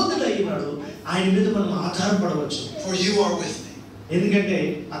సహోదరుడు అయి ఉన్నాడు. ఆయన మీద మనం ఆధారపడవచ్చు. For you are with me. ఎందుకంటే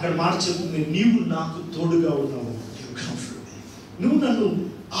అక్కడ మాట చెప్తుంది, నీవు నాకు తోడుగా ఉన్నావు, You comfort me. నువ్వు నన్ను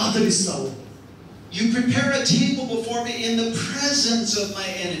ఆదరిస్తావు. You prepare a table before me in the presence of my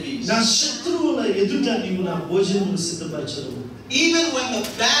enemies. నా శత్రువుల ఎదుట నీవు నా భోజనమును సిద్ధపరచదు. Even when the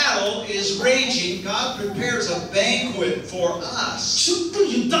battle is raging, God prepares a banquet for us. చుట్టూ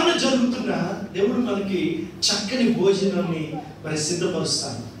యుద్ధాలు జరుగుతున్నా దేవుడు మనకి చక్కని భోజనాన్ని మరి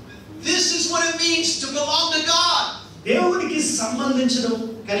సిద్ధపరుస్తాడు. This is what it means to belong to God. దేవుడికి సంబంధించడం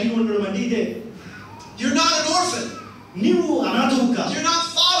కలిగి ఉండడం అంటే ఇదే. You're not an orphan. నీవు అనాథవు కాదు. You're not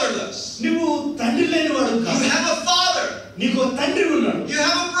fatherless. నీవు తండ్రి లేనివాడు You కాదు. have a father. నీకు ఒక తండ్రి ఉన్నాడు. You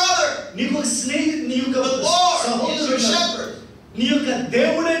have a brother. నీకు ఒక స్నేహితుడు, నీ యొక్క The Lord is సహోదరుడు your ఉన్నాడు. shepherd. నీ యొక్క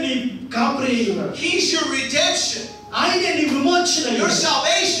దేవుడే నీ కాపరి అయి ఉన్నాడు. He's your redemption. ఆయనే నీ విమోచన అయి Your ఉన్నాడు.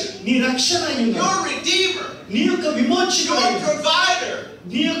 salvation. నీ రక్షణ అయి ఉన్నాడు. Your redeemer. నీ యొక్క విమోచకుడు అయి Your ఉన్నాడు. provider.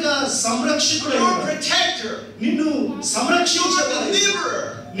 నీ యొక్క సంరక్షకుడు అయి Your ఉన్నాడు. protector. నిన్ను Your సంరక్షించేవాడు, deliverer.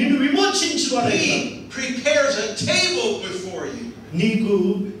 నిన్ను విమోచించేవాడు. He prepares a table before you నీకు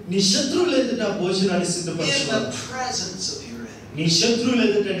నీ శత్రువుల ఎదుట భోజనాన్ని in సిద్ధపరచువాడు. the presence of your enemy. నీ శత్రువుల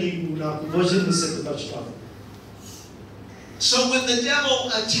ఎదుట నీకు నాకు భోజనం సిద్ధపరచువాడు. So when the devil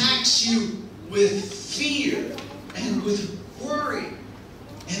attacks you with fear and with worry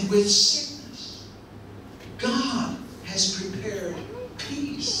and with sickness, God has prepared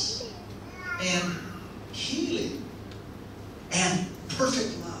peace and healing and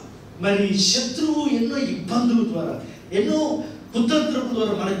perfect love. మరి శత్రువు ఎన్నో ఇబ్బందుల ద్వారా, ఎన్నో కుతంత్రముల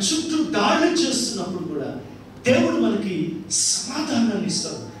ద్వారా మన చుట్టూ దాడి చేస్తున్నప్పుడు కూడా దేవుడు మనకి సమాధానాన్ని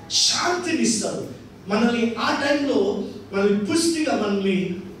ఇస్తాడు, శాంతిని ఇస్తాడు. మనల్ని ఆ టైంలో మనల్ని పుష్టిగా మనల్ని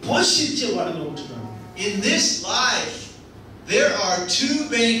పోషించేవాడుగా ఉంటున్నాడు. In this life, there are two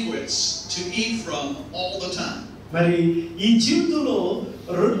banquets to eat from all the time. మరి ఈ జీవితంలో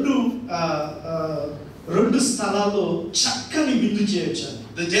రెండు స్థలాల్లో చక్కని విందు చేయొచ్చు.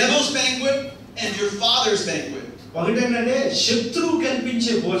 The devil's banquet and your father's banquet. ఒకటేంటంటే శత్రువు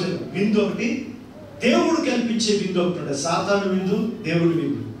కల్పించే భోజనం విందు ఒకటి, దేవుడు కల్పించే విందు ఒకటి ఉంటుంది. సాతాను విందు, దేవుడి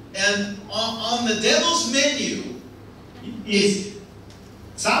విందు. And on the devil's menu is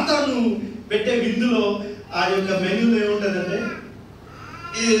సాతాను పెట్టే విందులో ఆ యొక్క మెనూలో ఏముంటదంటే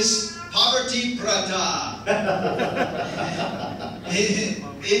poverty prata.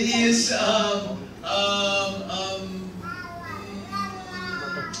 It is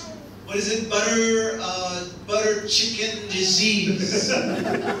what is it? Butter chicken disease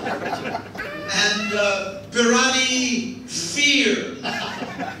and biryani fear.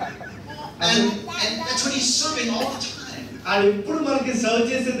 And that's what he's serving all the time. అది ఎప్పుడు మనకి సర్వ్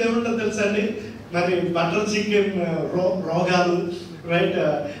చేసేది ఏముంటుందో తెలుసా అండి? మరి బటర్ చికెన్ రోగాలు, రైట్,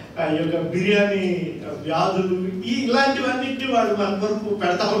 ఆ యొక్క బిర్యానీ వ్యాధులు, ఇలాంటివన్నిటిని వాడు మన కొరకు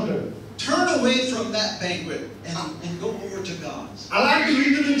పెడతా ఉంటాడు. Turn away from that banquet and go over to God's. అలాంటి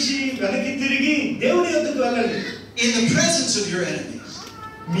విందు నుంచి వెనక్కి తిరిగి దేవుడి యొద్దకు వెళ్ళండి. In the presence of your enemies.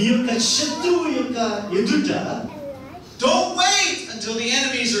 మీ యొక్క శత్రువు యొక్క ఎదుట Don't wait until the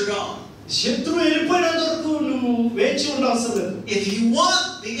enemies are gone. శత్రువు వెళ్ళిపోయినంత వరకు నువ్వు వేచి ఉండవసరం లేదు. If you want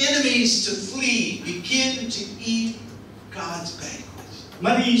the enemies to flee, begin to eat God's banquet.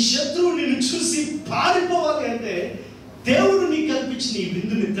 మరి ఈ శత్రువు నిన్ను చూసి పారిపోవాలి అంటే దేవుడు నీకు కల్పించిన ఈ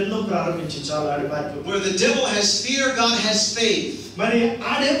విందుని తినడం ప్రారంభించి చాలా ఆడి పారిపోయి. Where the devil has fear, God has faith. మరి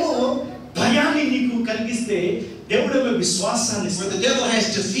ఆడేమో భయాన్ని నీకు కలిగిస్తే దేవుడేమో విశ్వాసాన్ని Where ఇస్తాడు. the devil has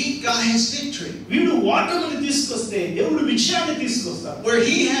defeat, God has victory. వీడు ఓటమిని తీసుకొస్తే దేవుడు విజయాన్ని తీసుకొస్తాడు. Where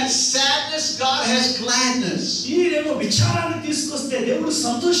he has sadness, God has gladness. ఈడేమో విచారాన్ని తీసుకొస్తే దేవుడు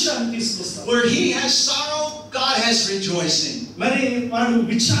సంతోషాన్ని తీసుకొస్తాడు. Where he has sorrow, God has rejoicing. మరి వాడు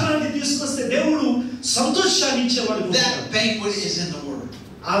విచారాన్ని తీసుకొస్తే దేవుడు సంతోషాన్ని ఇచ్చేవాడు. That banquet is in the Word.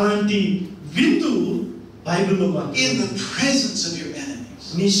 అలాంటి విందు బైబిల్లో ఉంది. In the presence of your enemies.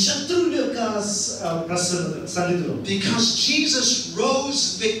 నీ శత్రువుల యొక్క సన్నిధిలో. Because Jesus rose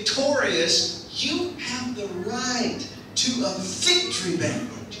victorious, you have the right to a victory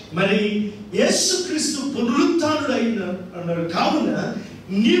banquet. మరి యేసుక్రీస్తు పునరుత్థానుడు అన్నాడు కావున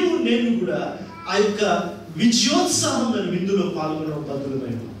నీవు నేను కూడా ఆ యొక్క విజయోత్సాహమైన విందులో పాల్గొనడం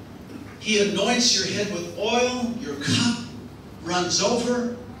బదులమైన. He anoints your head with oil, your cup runs over.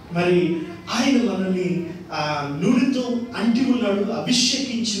 మరి ఆయన మనల్ని నూనెతో అంటి ఉన్నాడు,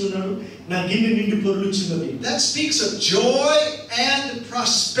 అభిషేకించి ఉన్నాడు, నా గిన్నె నిండి పొర్లుచున్నది. That speaks of joy and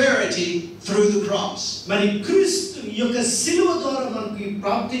prosperity through the cross. మరి క్రీస్తు యొక్క శిలువ ద్వారా మనకి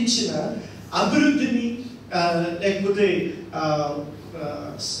ప్రాప్తించిన అభివృద్ధిని లేకపోతే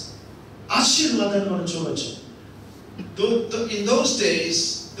ఆశీర్వాదాన్ని మనం చూడవచ్చు. In those days,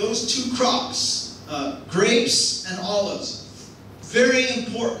 those two crops, grapes and olives, very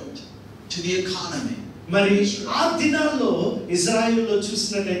important to the economy. మరి ఆ దినాల్లో ఇజ్రాయెల్లో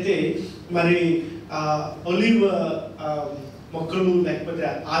చూసినట్లయితే మరి ఒలివ్ మొక్కలు లేకపోతే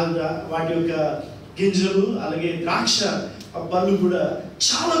వాటి యొక్క గింజలు అలాగే ద్రాక్ష పళ్ళు కూడా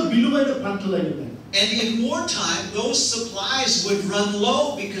చాలా విలువైన పంటలు అయి ఉన్నాయి. And in wartime, those supplies would run low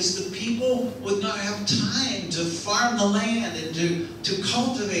because the people would not have time to farm the land and to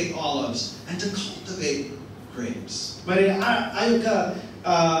cultivate olives and to cultivate grapes. మరి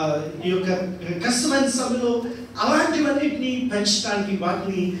ఈ యొక్క కష్టమైన సమయంలో అలాంటివన్నిటిని పెంచడానికి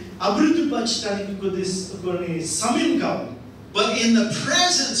వాటిని అభివృద్ధి పరచడానికి కొన్ని సమయం కావాలి. But in the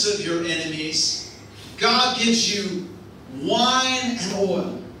presence of your enemies, God gives you wine and oil.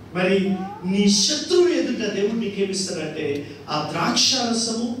 మరి నీ శత్రువు ఎదుట దేవుడు నీకేమి ఇస్తాడంటే ఆ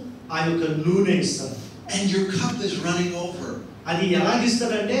ద్రాక్షారసము ఆ యొక్క నూనె ఇస్తాడు. And your cup is running over. అది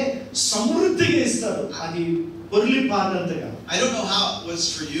ఎలాగిస్తాడంటే సమృద్ధిగా ఇస్తాడు, అది పొర్లి పారంతగా. I don't know how it was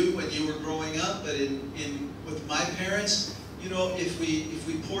for you when you were growing up, but with my parents, you know, if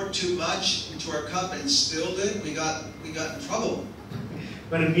we poured too much into our cup and spilled it, we got in trouble.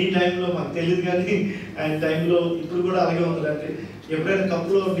 మరి మీ టైంలో మాకు తెలియదు కానీ ఆయన టైంలో ఇప్పుడు కూడా అలాగే ఉందంటే ఎప్పుడైనా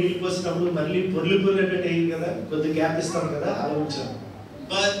కప్పులో నీళ్ళు పోసినప్పుడు మళ్ళీ పొర్లిపోయేటట్టు అయ్యింది కదా, కొద్దిగా గ్యాప్ ఇస్తాం కదా, అలా ఉంచాం.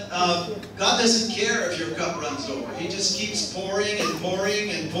 But God doesn't care if your cup runs over. He just keeps pouring and pouring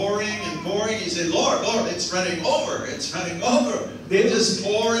and pouring and pouring. You say, Lord, it's running over. It's running over. They just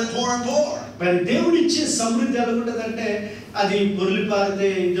pour and pour and pour. మరి దేవుడు ఇచ్చే సమృద్ధి ఎలా ఉంటుందంటే అది పొర్లి పారితే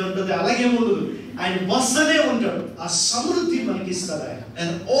ఇది ఉంటుంది, అలాగే ఉండదు. ఆయన వస్తూనే ఉంటాడు, ఆ సమృద్ధి మనకి ఇస్తాడు ఆయన.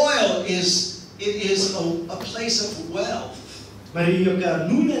 And oil is a place of wealth. మరి ఈ యొక్క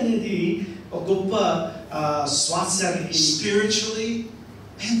నూనె అనేది ఒక గొప్ప స్వాస్థ్యానికి spiritually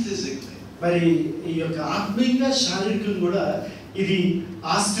and physically. మరి ఈ యొక్క ఆత్మీయంగా శారీరకంగా కూడా ఇది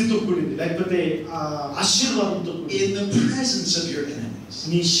ఆస్తితో కూడింది, లేకపోతే ఆశీర్వాదంతో కూడింది. In the presence of your enemies,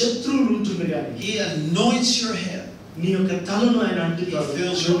 నీ శత్రువులు ఉంటుండగా He anoints your head. నీ యొక్క తలను ఆయన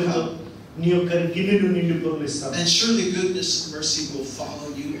అంటుతాడు, నీ యొక్క గిన్నెను నిండి పొర్లిస్తాడు. And surely goodness and mercy will follow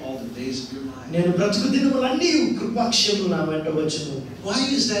you all the days of your life. నేను బ్రతుకు దినములన్నీ కృపాక్షేమములు నా వెంట వచ్చును. Why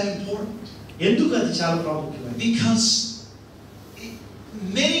is that important? ఎందుకు అది చాలా ప్రాముఖ్యమైనది? Because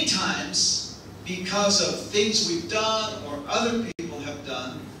many times, because of things we've done or other people have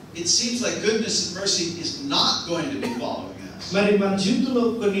done, it seems like goodness and mercy is not going to be following us. మరి మన జీవితంలో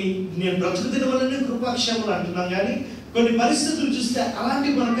కొన్ని నేను బ్రతుకు దినములన్నీ కృపాక్షేమములు అంటున్నాం కానీ కొన్ని పరిస్థితులు చూస్తే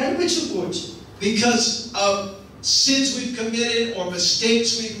అలాంటివి మనకు కనిపించకపోవచ్చు. Because of sins we've committed or mistakes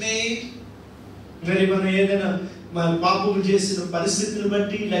we've made. మరి మనం ఏదైనా మన పాపములు చేసిన పరిస్థితిని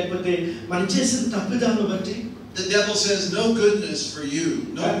బట్టి లేకపోతే మనం చేసిన తప్పిదాలను బట్టి the devil says no goodness for you,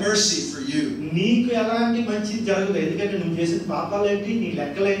 no mercy for you. నీకు ఎలాంటి మంచి జరగదు, ఎందుకంటే నువ్వు చేసిన పాపాలేంటి, నీ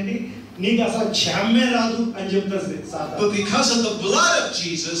లెక్కలేంటి, నీకు అసలు క్షమే రాదు అని చెప్తారు సాతాను. But because of the blood of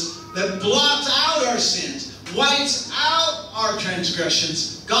Jesus that blots out our sins, wipes out our transgressions,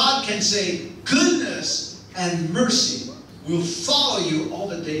 God can say goodness and mercy will follow you all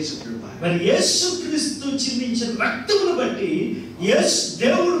the days of your life. మరి యేసుక్రీస్తు చిందించిన రక్తమును బట్టి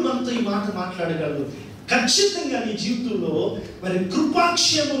దేవుడు మనతో ఈ మాట మాట్లాడగలడు, ఖచ్చితంగా నీ జీవితంలో మరి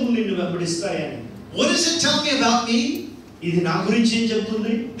కృపాక్షేమములు నిన్ను వెంబడిస్తాయని. What does it tell me about me? ఇది నా గురించి ఏం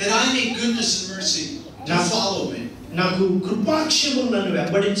చెప్తుంది? That I need goodness and mercy to follow me. నాకు కృపాక్షేమం నన్ను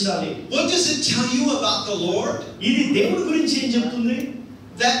వెంబడించాలి. What does it tell you about the Lord? ఇది దేవుడి గురించి ఏం చెప్తుంది?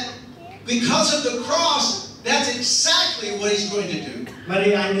 That because of the cross, that's exactly what He's going to do. మరి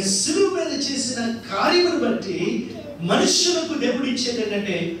ఆయన శిలువ మీద చేసిన కార్యమును బట్టి మనుషులకు దేవుడు ఇచ్చేది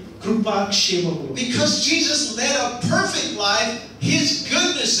ఏంటంటే కృపాక్షేమము. Because Jesus led a perfect life, His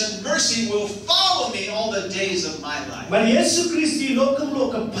goodness and mercy will follow me all the days of my life. మరి యేసుక్రీస్తు ఈ లోకంలో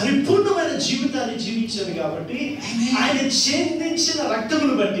ఒక పరిపూర్ణమైన జీవితాన్ని జీవించాడు కాబట్టి ఆయన చిందించిన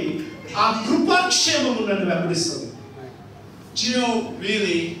రక్తమును బట్టి ఆ కృపాక్షేమము నన్ను వెంబడిస్తుంది. Do you know,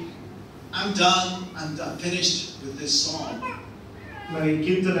 really, I'm done finished with this song. మరి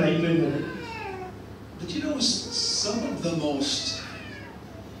కీర్తన అయిపోయింది. But you know, some of the most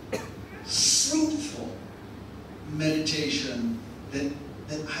meditation that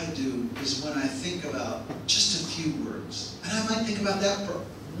I do is when I think about just a few words. And I might think about that for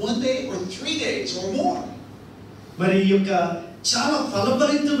 1 day or 3 days or more. మరి ఈ యొక్క చాలా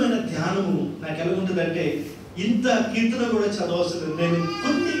ఫలభరితమైన ధ్యానము నాకు ఎలా ఉంటుందంటే ఇంత కీర్తన కూడా చదవవసరం. నేను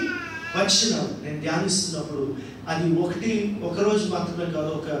కొన్ని వచనాలు నేను ధ్యానిస్తున్నప్పుడు అది ఒక రోజు మాత్రమే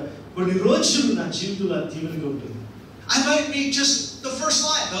కాదు, కొన్ని రోజులు నా జీవితంలో దీవెనగా ఉంటుంది. I might read just the first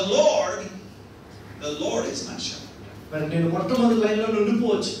line, the Lord is my shepherd. మరి నేను మొట్టమొదటి లైన్లో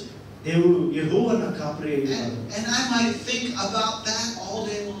ఉండిపోవచ్చు, దేవుడు యెహోవా నా కాపరి అయి ఉన్నాడు. And I might think about that all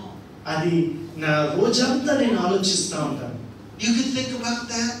day long. అది నా రోజంతా నేను ఆలోచిస్తూ ఉంటాను. You can think about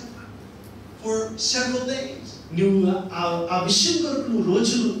that for several days. నువ్వు ఆ విషయం కొరకు నువ్వు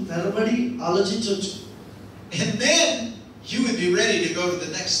రోజులు తరబడి ఆలోచించవచ్చు. And then you would be ready to go to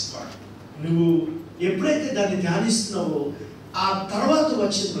the next part. నువ్వు ఎప్పుడైతే దాన్ని ధ్యానిస్తున్నావో ఆ తర్వాత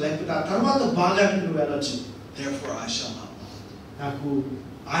వచ్చిన లేకపోతే ఆ తర్వాత భాగానికి నువ్వు వెళ్ళొచ్చు. Therefore I shall not want. నాకు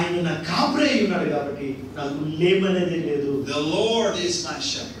ఆయన నా కాపరి అయి ఉన్నాడు కాబట్టి నాకు లేమనేది లేదు. The Lord is my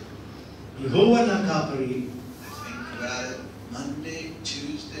shepherd. యెహోవా నా కాపరి. I think about it Monday,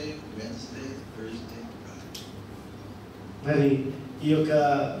 Tuesday, Wednesday, Thursday, Friday. మరి ఈ యొక్క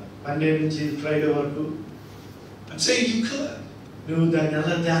మండే నుంచి ఫ్రైడే వరకు I'm saying you could. నువ్వు దాన్ని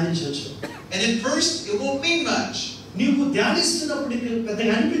అలా ధ్యానించవచ్చు. And at first it won't mean much. నువ్వు ధ్యానిస్తున్నప్పుడు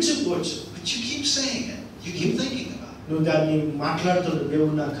పెద్దగా అనిపించకపోవచ్చు. But you keep saying it. You keep thinking about it. నువ్వు దాన్ని మాట్లాడుతున్నావు,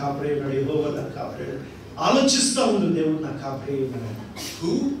 దేవుడు నా కాపరి ఉన్నాడు, యెహోవా నా కాపరి ఉన్నాడు, ఆలోచిస్తూ ఉండు, దేవుడు నా కాపరి ఉన్నాడు.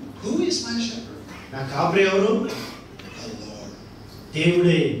 Who is my shepherd? నా కాపరి ఎవరు? The Lord.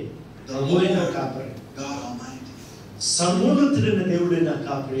 దేవుడే. The ప్రభువే నా Lord, కాపరి. God Almighty. సర్వోన్నతుడైన దేవుడే నా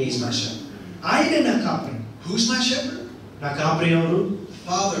కాపరి. He's my shepherd. ఆయనే నా కాపరి. Who's my shepherd? నా కాపరి ఎవరు?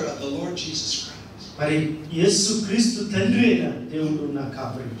 Father of the Lord Jesus Christ. మరి యేసు క్రీస్తు తండ్రి అయిన దేవుడు నా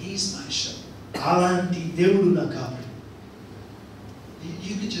కాపరి. He's my shepherd. అలాంటి దేవుడు నా కాపరి.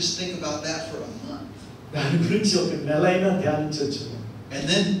 You could just think about that for a month. దాని గురించి ఒక నెలైనా ధ్యానించవచ్చు. And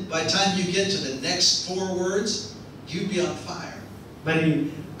then by the time you get to the next 4 words, you'd be on fire. మరి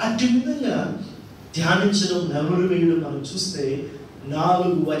అట్టి విధంగా ధ్యానించడం, నెమరు వేయడం మనం చూస్తే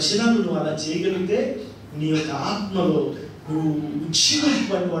 4 వచనాలు నువ్వు అలా చేయగలిగితే నీ యొక్క ఆత్మలో నువ్వు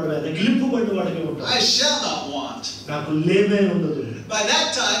ఉజ్జీవింపబడినవాడు, రగిలింపబడినవాడుగా ఉంటావు. I shall not want. నాకు లేమే ఉండదు. By that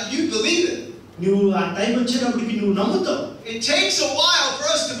time, you believe it. నువ్వు ఆ టైం వచ్చినప్పటికి నువ్వు నమ్ముతావు. It takes a while for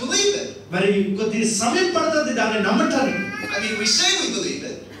us to believe it. మరి కొద్ది సమయం పడుతుంది దాన్ని నమ్మటానికి. I mean, we say we believe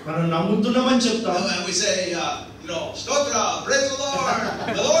it. మనం నమ్ముతున్నామని చెప్తాం. And we say, Stotra, praise the Lord.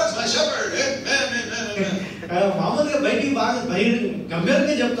 The Lord's my shepherd. Amen. మామూలుగా బయటికి బాగా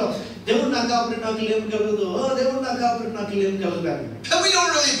గంభీరంగా చెప్తాం, దేవుడు నా కాపరి నాకు లేము కలగదు, దేవుడు నా కాపరి నాకు లేము కలగదు. But we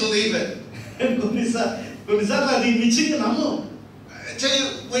don't really believe it. కొన్నిసార్లు అది నిజంగా నమ్ము. I tell you,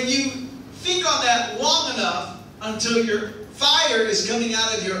 when you think on that long enough until your fire is coming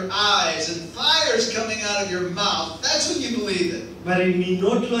out of your eyes and fire is coming out of your mouth, that's when you believe it. మరి నీ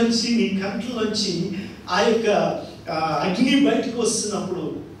నోట్లోంచి నీ కంట్లోంచి ఆ యొక్క అగ్ని బయటకు వస్తున్నప్పుడు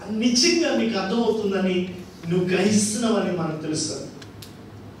నిజంగా నీకు అర్థమవుతుందని నువ్వు గ్రహిస్తున్నావని మనకు తెలుస్తుంది.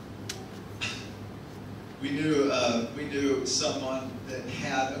 We knew someone that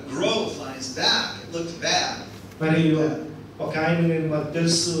had a growth on his back. It looked bad. మరి ఒక ఆయన మాకు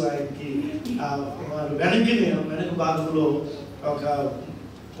తెలుసు, ఆయనకి వెనక భాగంలో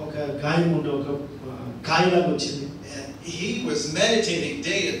ఒక గాయం ఉంటే ఒక కాయలాగా వచ్చింది. And he was meditating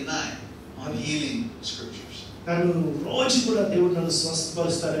day and night on healing scriptures. తను రోజు కూడా దేవుడు నన్ను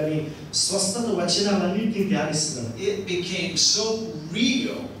స్వస్థపరుస్తాడని స్వస్థత వచనాలన్నింటినీ ధ్యానిస్తున్నాడు. It became so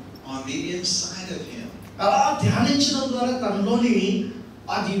real on the inside of him. అలా ధ్యానించడం ద్వారా తనలోని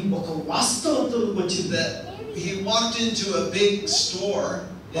అది ఒక వాస్తవత్వం వచ్చింది. That he walked into a big store.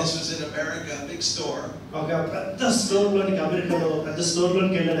 This was in America, a big store. ఒక పెద్ద స్టోర్ లోనికి, అమెరికాలో పెద్ద స్టోర్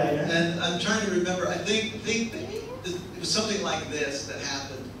లోనికి వెళ్ళాడు ఆయన. And I'm trying to remember. I think it was something like this that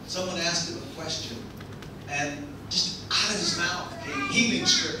happened. Someone asked him a question, and just out of his mouth came healing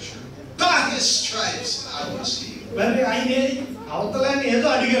scripture. By his stripes I was healed. మరి ఆయన అవతలని ఏదో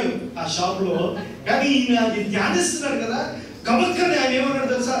అడిగారు ఆ shop లో, కానీ ఈయన అది ధ్యానిస్తున్నాడు కదా, గమనికని ఆయన ఏమన్నాడు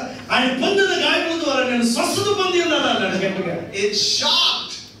తెలుసా, ఆయన పొందిన గాయముల ద్వారా నేను స్వస్థత పొంది ఉన్నాను అన్నాడు గట్టిగా. It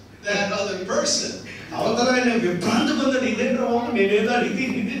shocked that other person. అవతల ఆయన విభ్రాంతి పొందాడు, ఇదేంటో నేనేదో అడిగి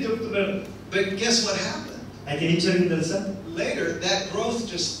ఇదే చెప్తున్నాడు. But guess what happened? అయితే ఏం జరిగింది తెలుసా, Later that growth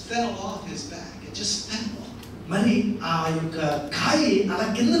just fell off his back. It just fell off. మరి ఆ యొక్క కాయ అలా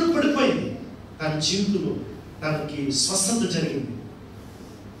కిందన పడిపోయింది. తన జీవితంలో తనకి స్వస్థత జరిగింది.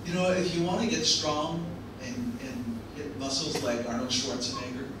 You know, if you want to get strong and get muscles like Arnold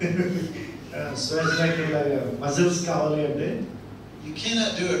Schwarzenegger, muscles కావాలి అంటే you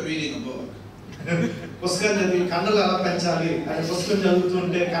cannot do it reading a book. పుస్తకం చదివి కండలు ఎలా పెంచాలి ఆయన పుస్తకం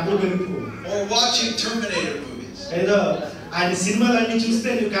చదువుతుంటే కండలు పెరిగిపో. Or watching Terminator movies. ఏదో ఆయన సినిమాలన్నీ చూస్తే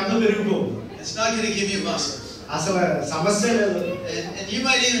నువ్వు కండలు పెరిగిపో. It's not going to give you muscles. అసలు సమస్య లేదు. And you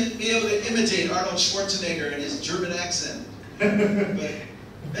might even be able to imitate Arnold Schwarzenegger and his German accent. But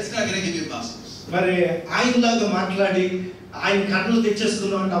that's not going to give you muscles. మరి ఆయనలాగా మాట్లాడి ఆయన కండలు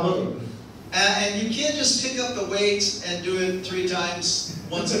తెచ్చేసుకుందాం అంటే అవ్వదు. And you can't just pick up the weights and do it 3 times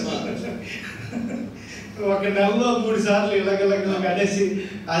once a month. ఒక నెలలో 3 సార్లు ఇలాగ అనేసి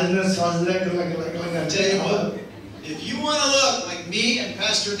అది శ్వాస Tell you what, if you want to look like me and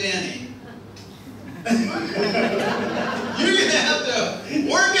Pastor Danny, you're going to have to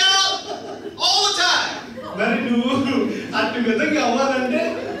work out all the time. మరి నువ్వు అటు విధంగా అవ్వాలంటే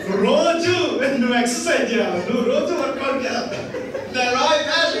రోజు నువ్వు ఎక్సర్సైజ్ చేయాలి, నువ్వు రోజు వర్కౌట్ చేయాలి. Is that right,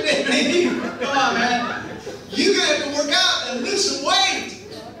 Pastor Danny? Come on, man. You're going to have to work out and lift some weight.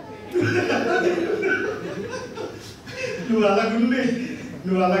 నువ్వు అలాగుండి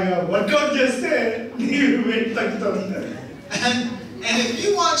నువ్వు అలాగా వర్కౌట్ చేస్తే నీ వెయిట్ తగ్గుతుంది. And if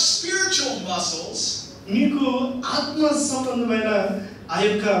you want spiritual muscles, నీకు ఆత్మ సంబంధమైన ఆ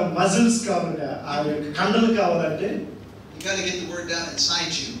యొక్క మజిల్స్ కావాలంటే ఆ యొక్క కండలు కావాలంటే you got to get the word down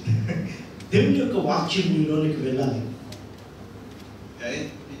inside you. దేవుని యొక్క వాక్యం నీలోనికి వెళ్ళాలి. Okay?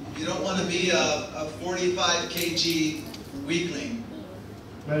 You don't want to be a 45 kg weakling.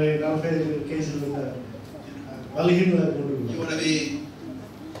 మరి 45 కేజీలు బలహీనులకు You want to be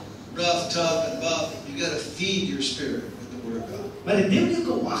rough, tough, and buff. You got to feed your spirit with the word of God. మరి దేవుని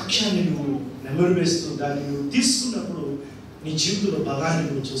యొక్క వాక్యాన్ని నువ్వు నెమరు వేస్తూ దాన్ని నువ్వు తీసుకున్నప్పుడు నీ జీవితంలో బలాన్ని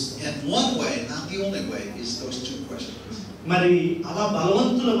నువ్వు చూస్తావు. And one way, not the only way, is those 2 questions. మరి అలా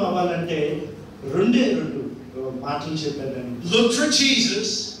బలవంతులు అవ్వాలంటే 2 మాటలు చెప్పాను. Look for Jesus.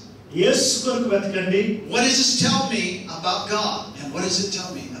 యేసు కొరకు వెతకండి. What does this tell me about God? And what does it tell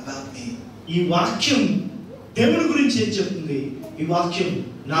me about me? ఈ వాక్యం దేవుని గురించి ఏం చెప్తుంది, ఈ వాక్యం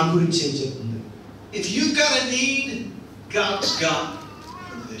నా గురించి ఏం చెప్తుంది. If you've got a need, God's got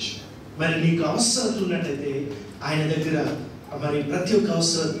provision. మరి నీకు అవసరం ఉన్నట్టయితే ఆయన దగ్గర మరి ప్రతి ఒక్క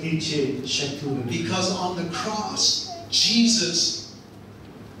అవసరం తీర్చే శక్తి ఉంది. Because on the cross Jesus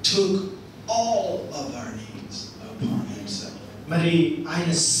took all of our needs upon himself. మరి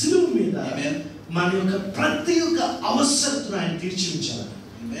ఆయన శిలువ మీద Amen. మన యొక్క ప్రతి ఒక్క అవసరతను ఆయన తీర్చి ఉంచారు.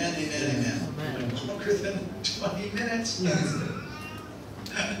 Amen, amen, amen. Longer than 20 minutes.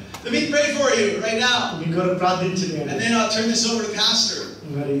 Let me pray for you right now. మీ కొరకు ప్రార్థించండి. And then I'll turn this over to Pastor.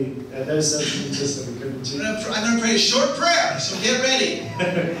 మరి చేస్తాను ఇక్కడ నుంచి. I'm going to pray a short prayer, so get ready.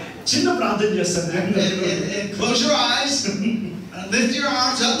 చిన్న ప్రార్థన చేస్తాను. And close your eyes and lift your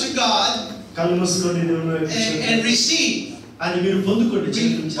arms up to God కళ్ళు మూసుకోండి and receive. అది మీరు పొందుకోండి.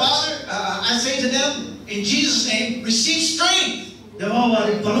 Father, I say to them in Jesus' name, receive strength. దేవా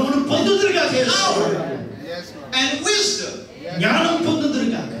వారి బలమును పొందుదురుగాక. And wisdom. జ్ఞానం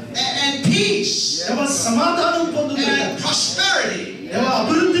పొందుదురుగాక. And peace. దేవా సమాధానం పొందుదురుగాక. And prosperity. దేవా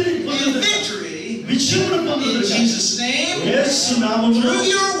అభివృద్ధిని And పొందుదురుగాక. victory. విజయమును In పొందుదురుగాక. Jesus' name. యేసు నామములో Through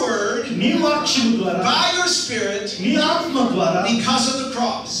your word. నీ వాక్యము ద్వారా By your spirit. నీ ఆత్మ ద్వారా Because of the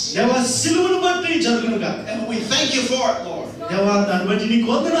cross. దేవా శిలువను బట్టి జరుగునుగాక. And we thank you for it, Lord. దేవా దాన్ని బట్టి నీకు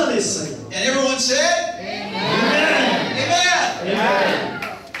వందనాలు యేసయ్యా. And everyone said, Amen. Amen. Amen.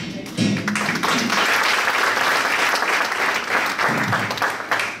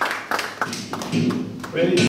 Ready?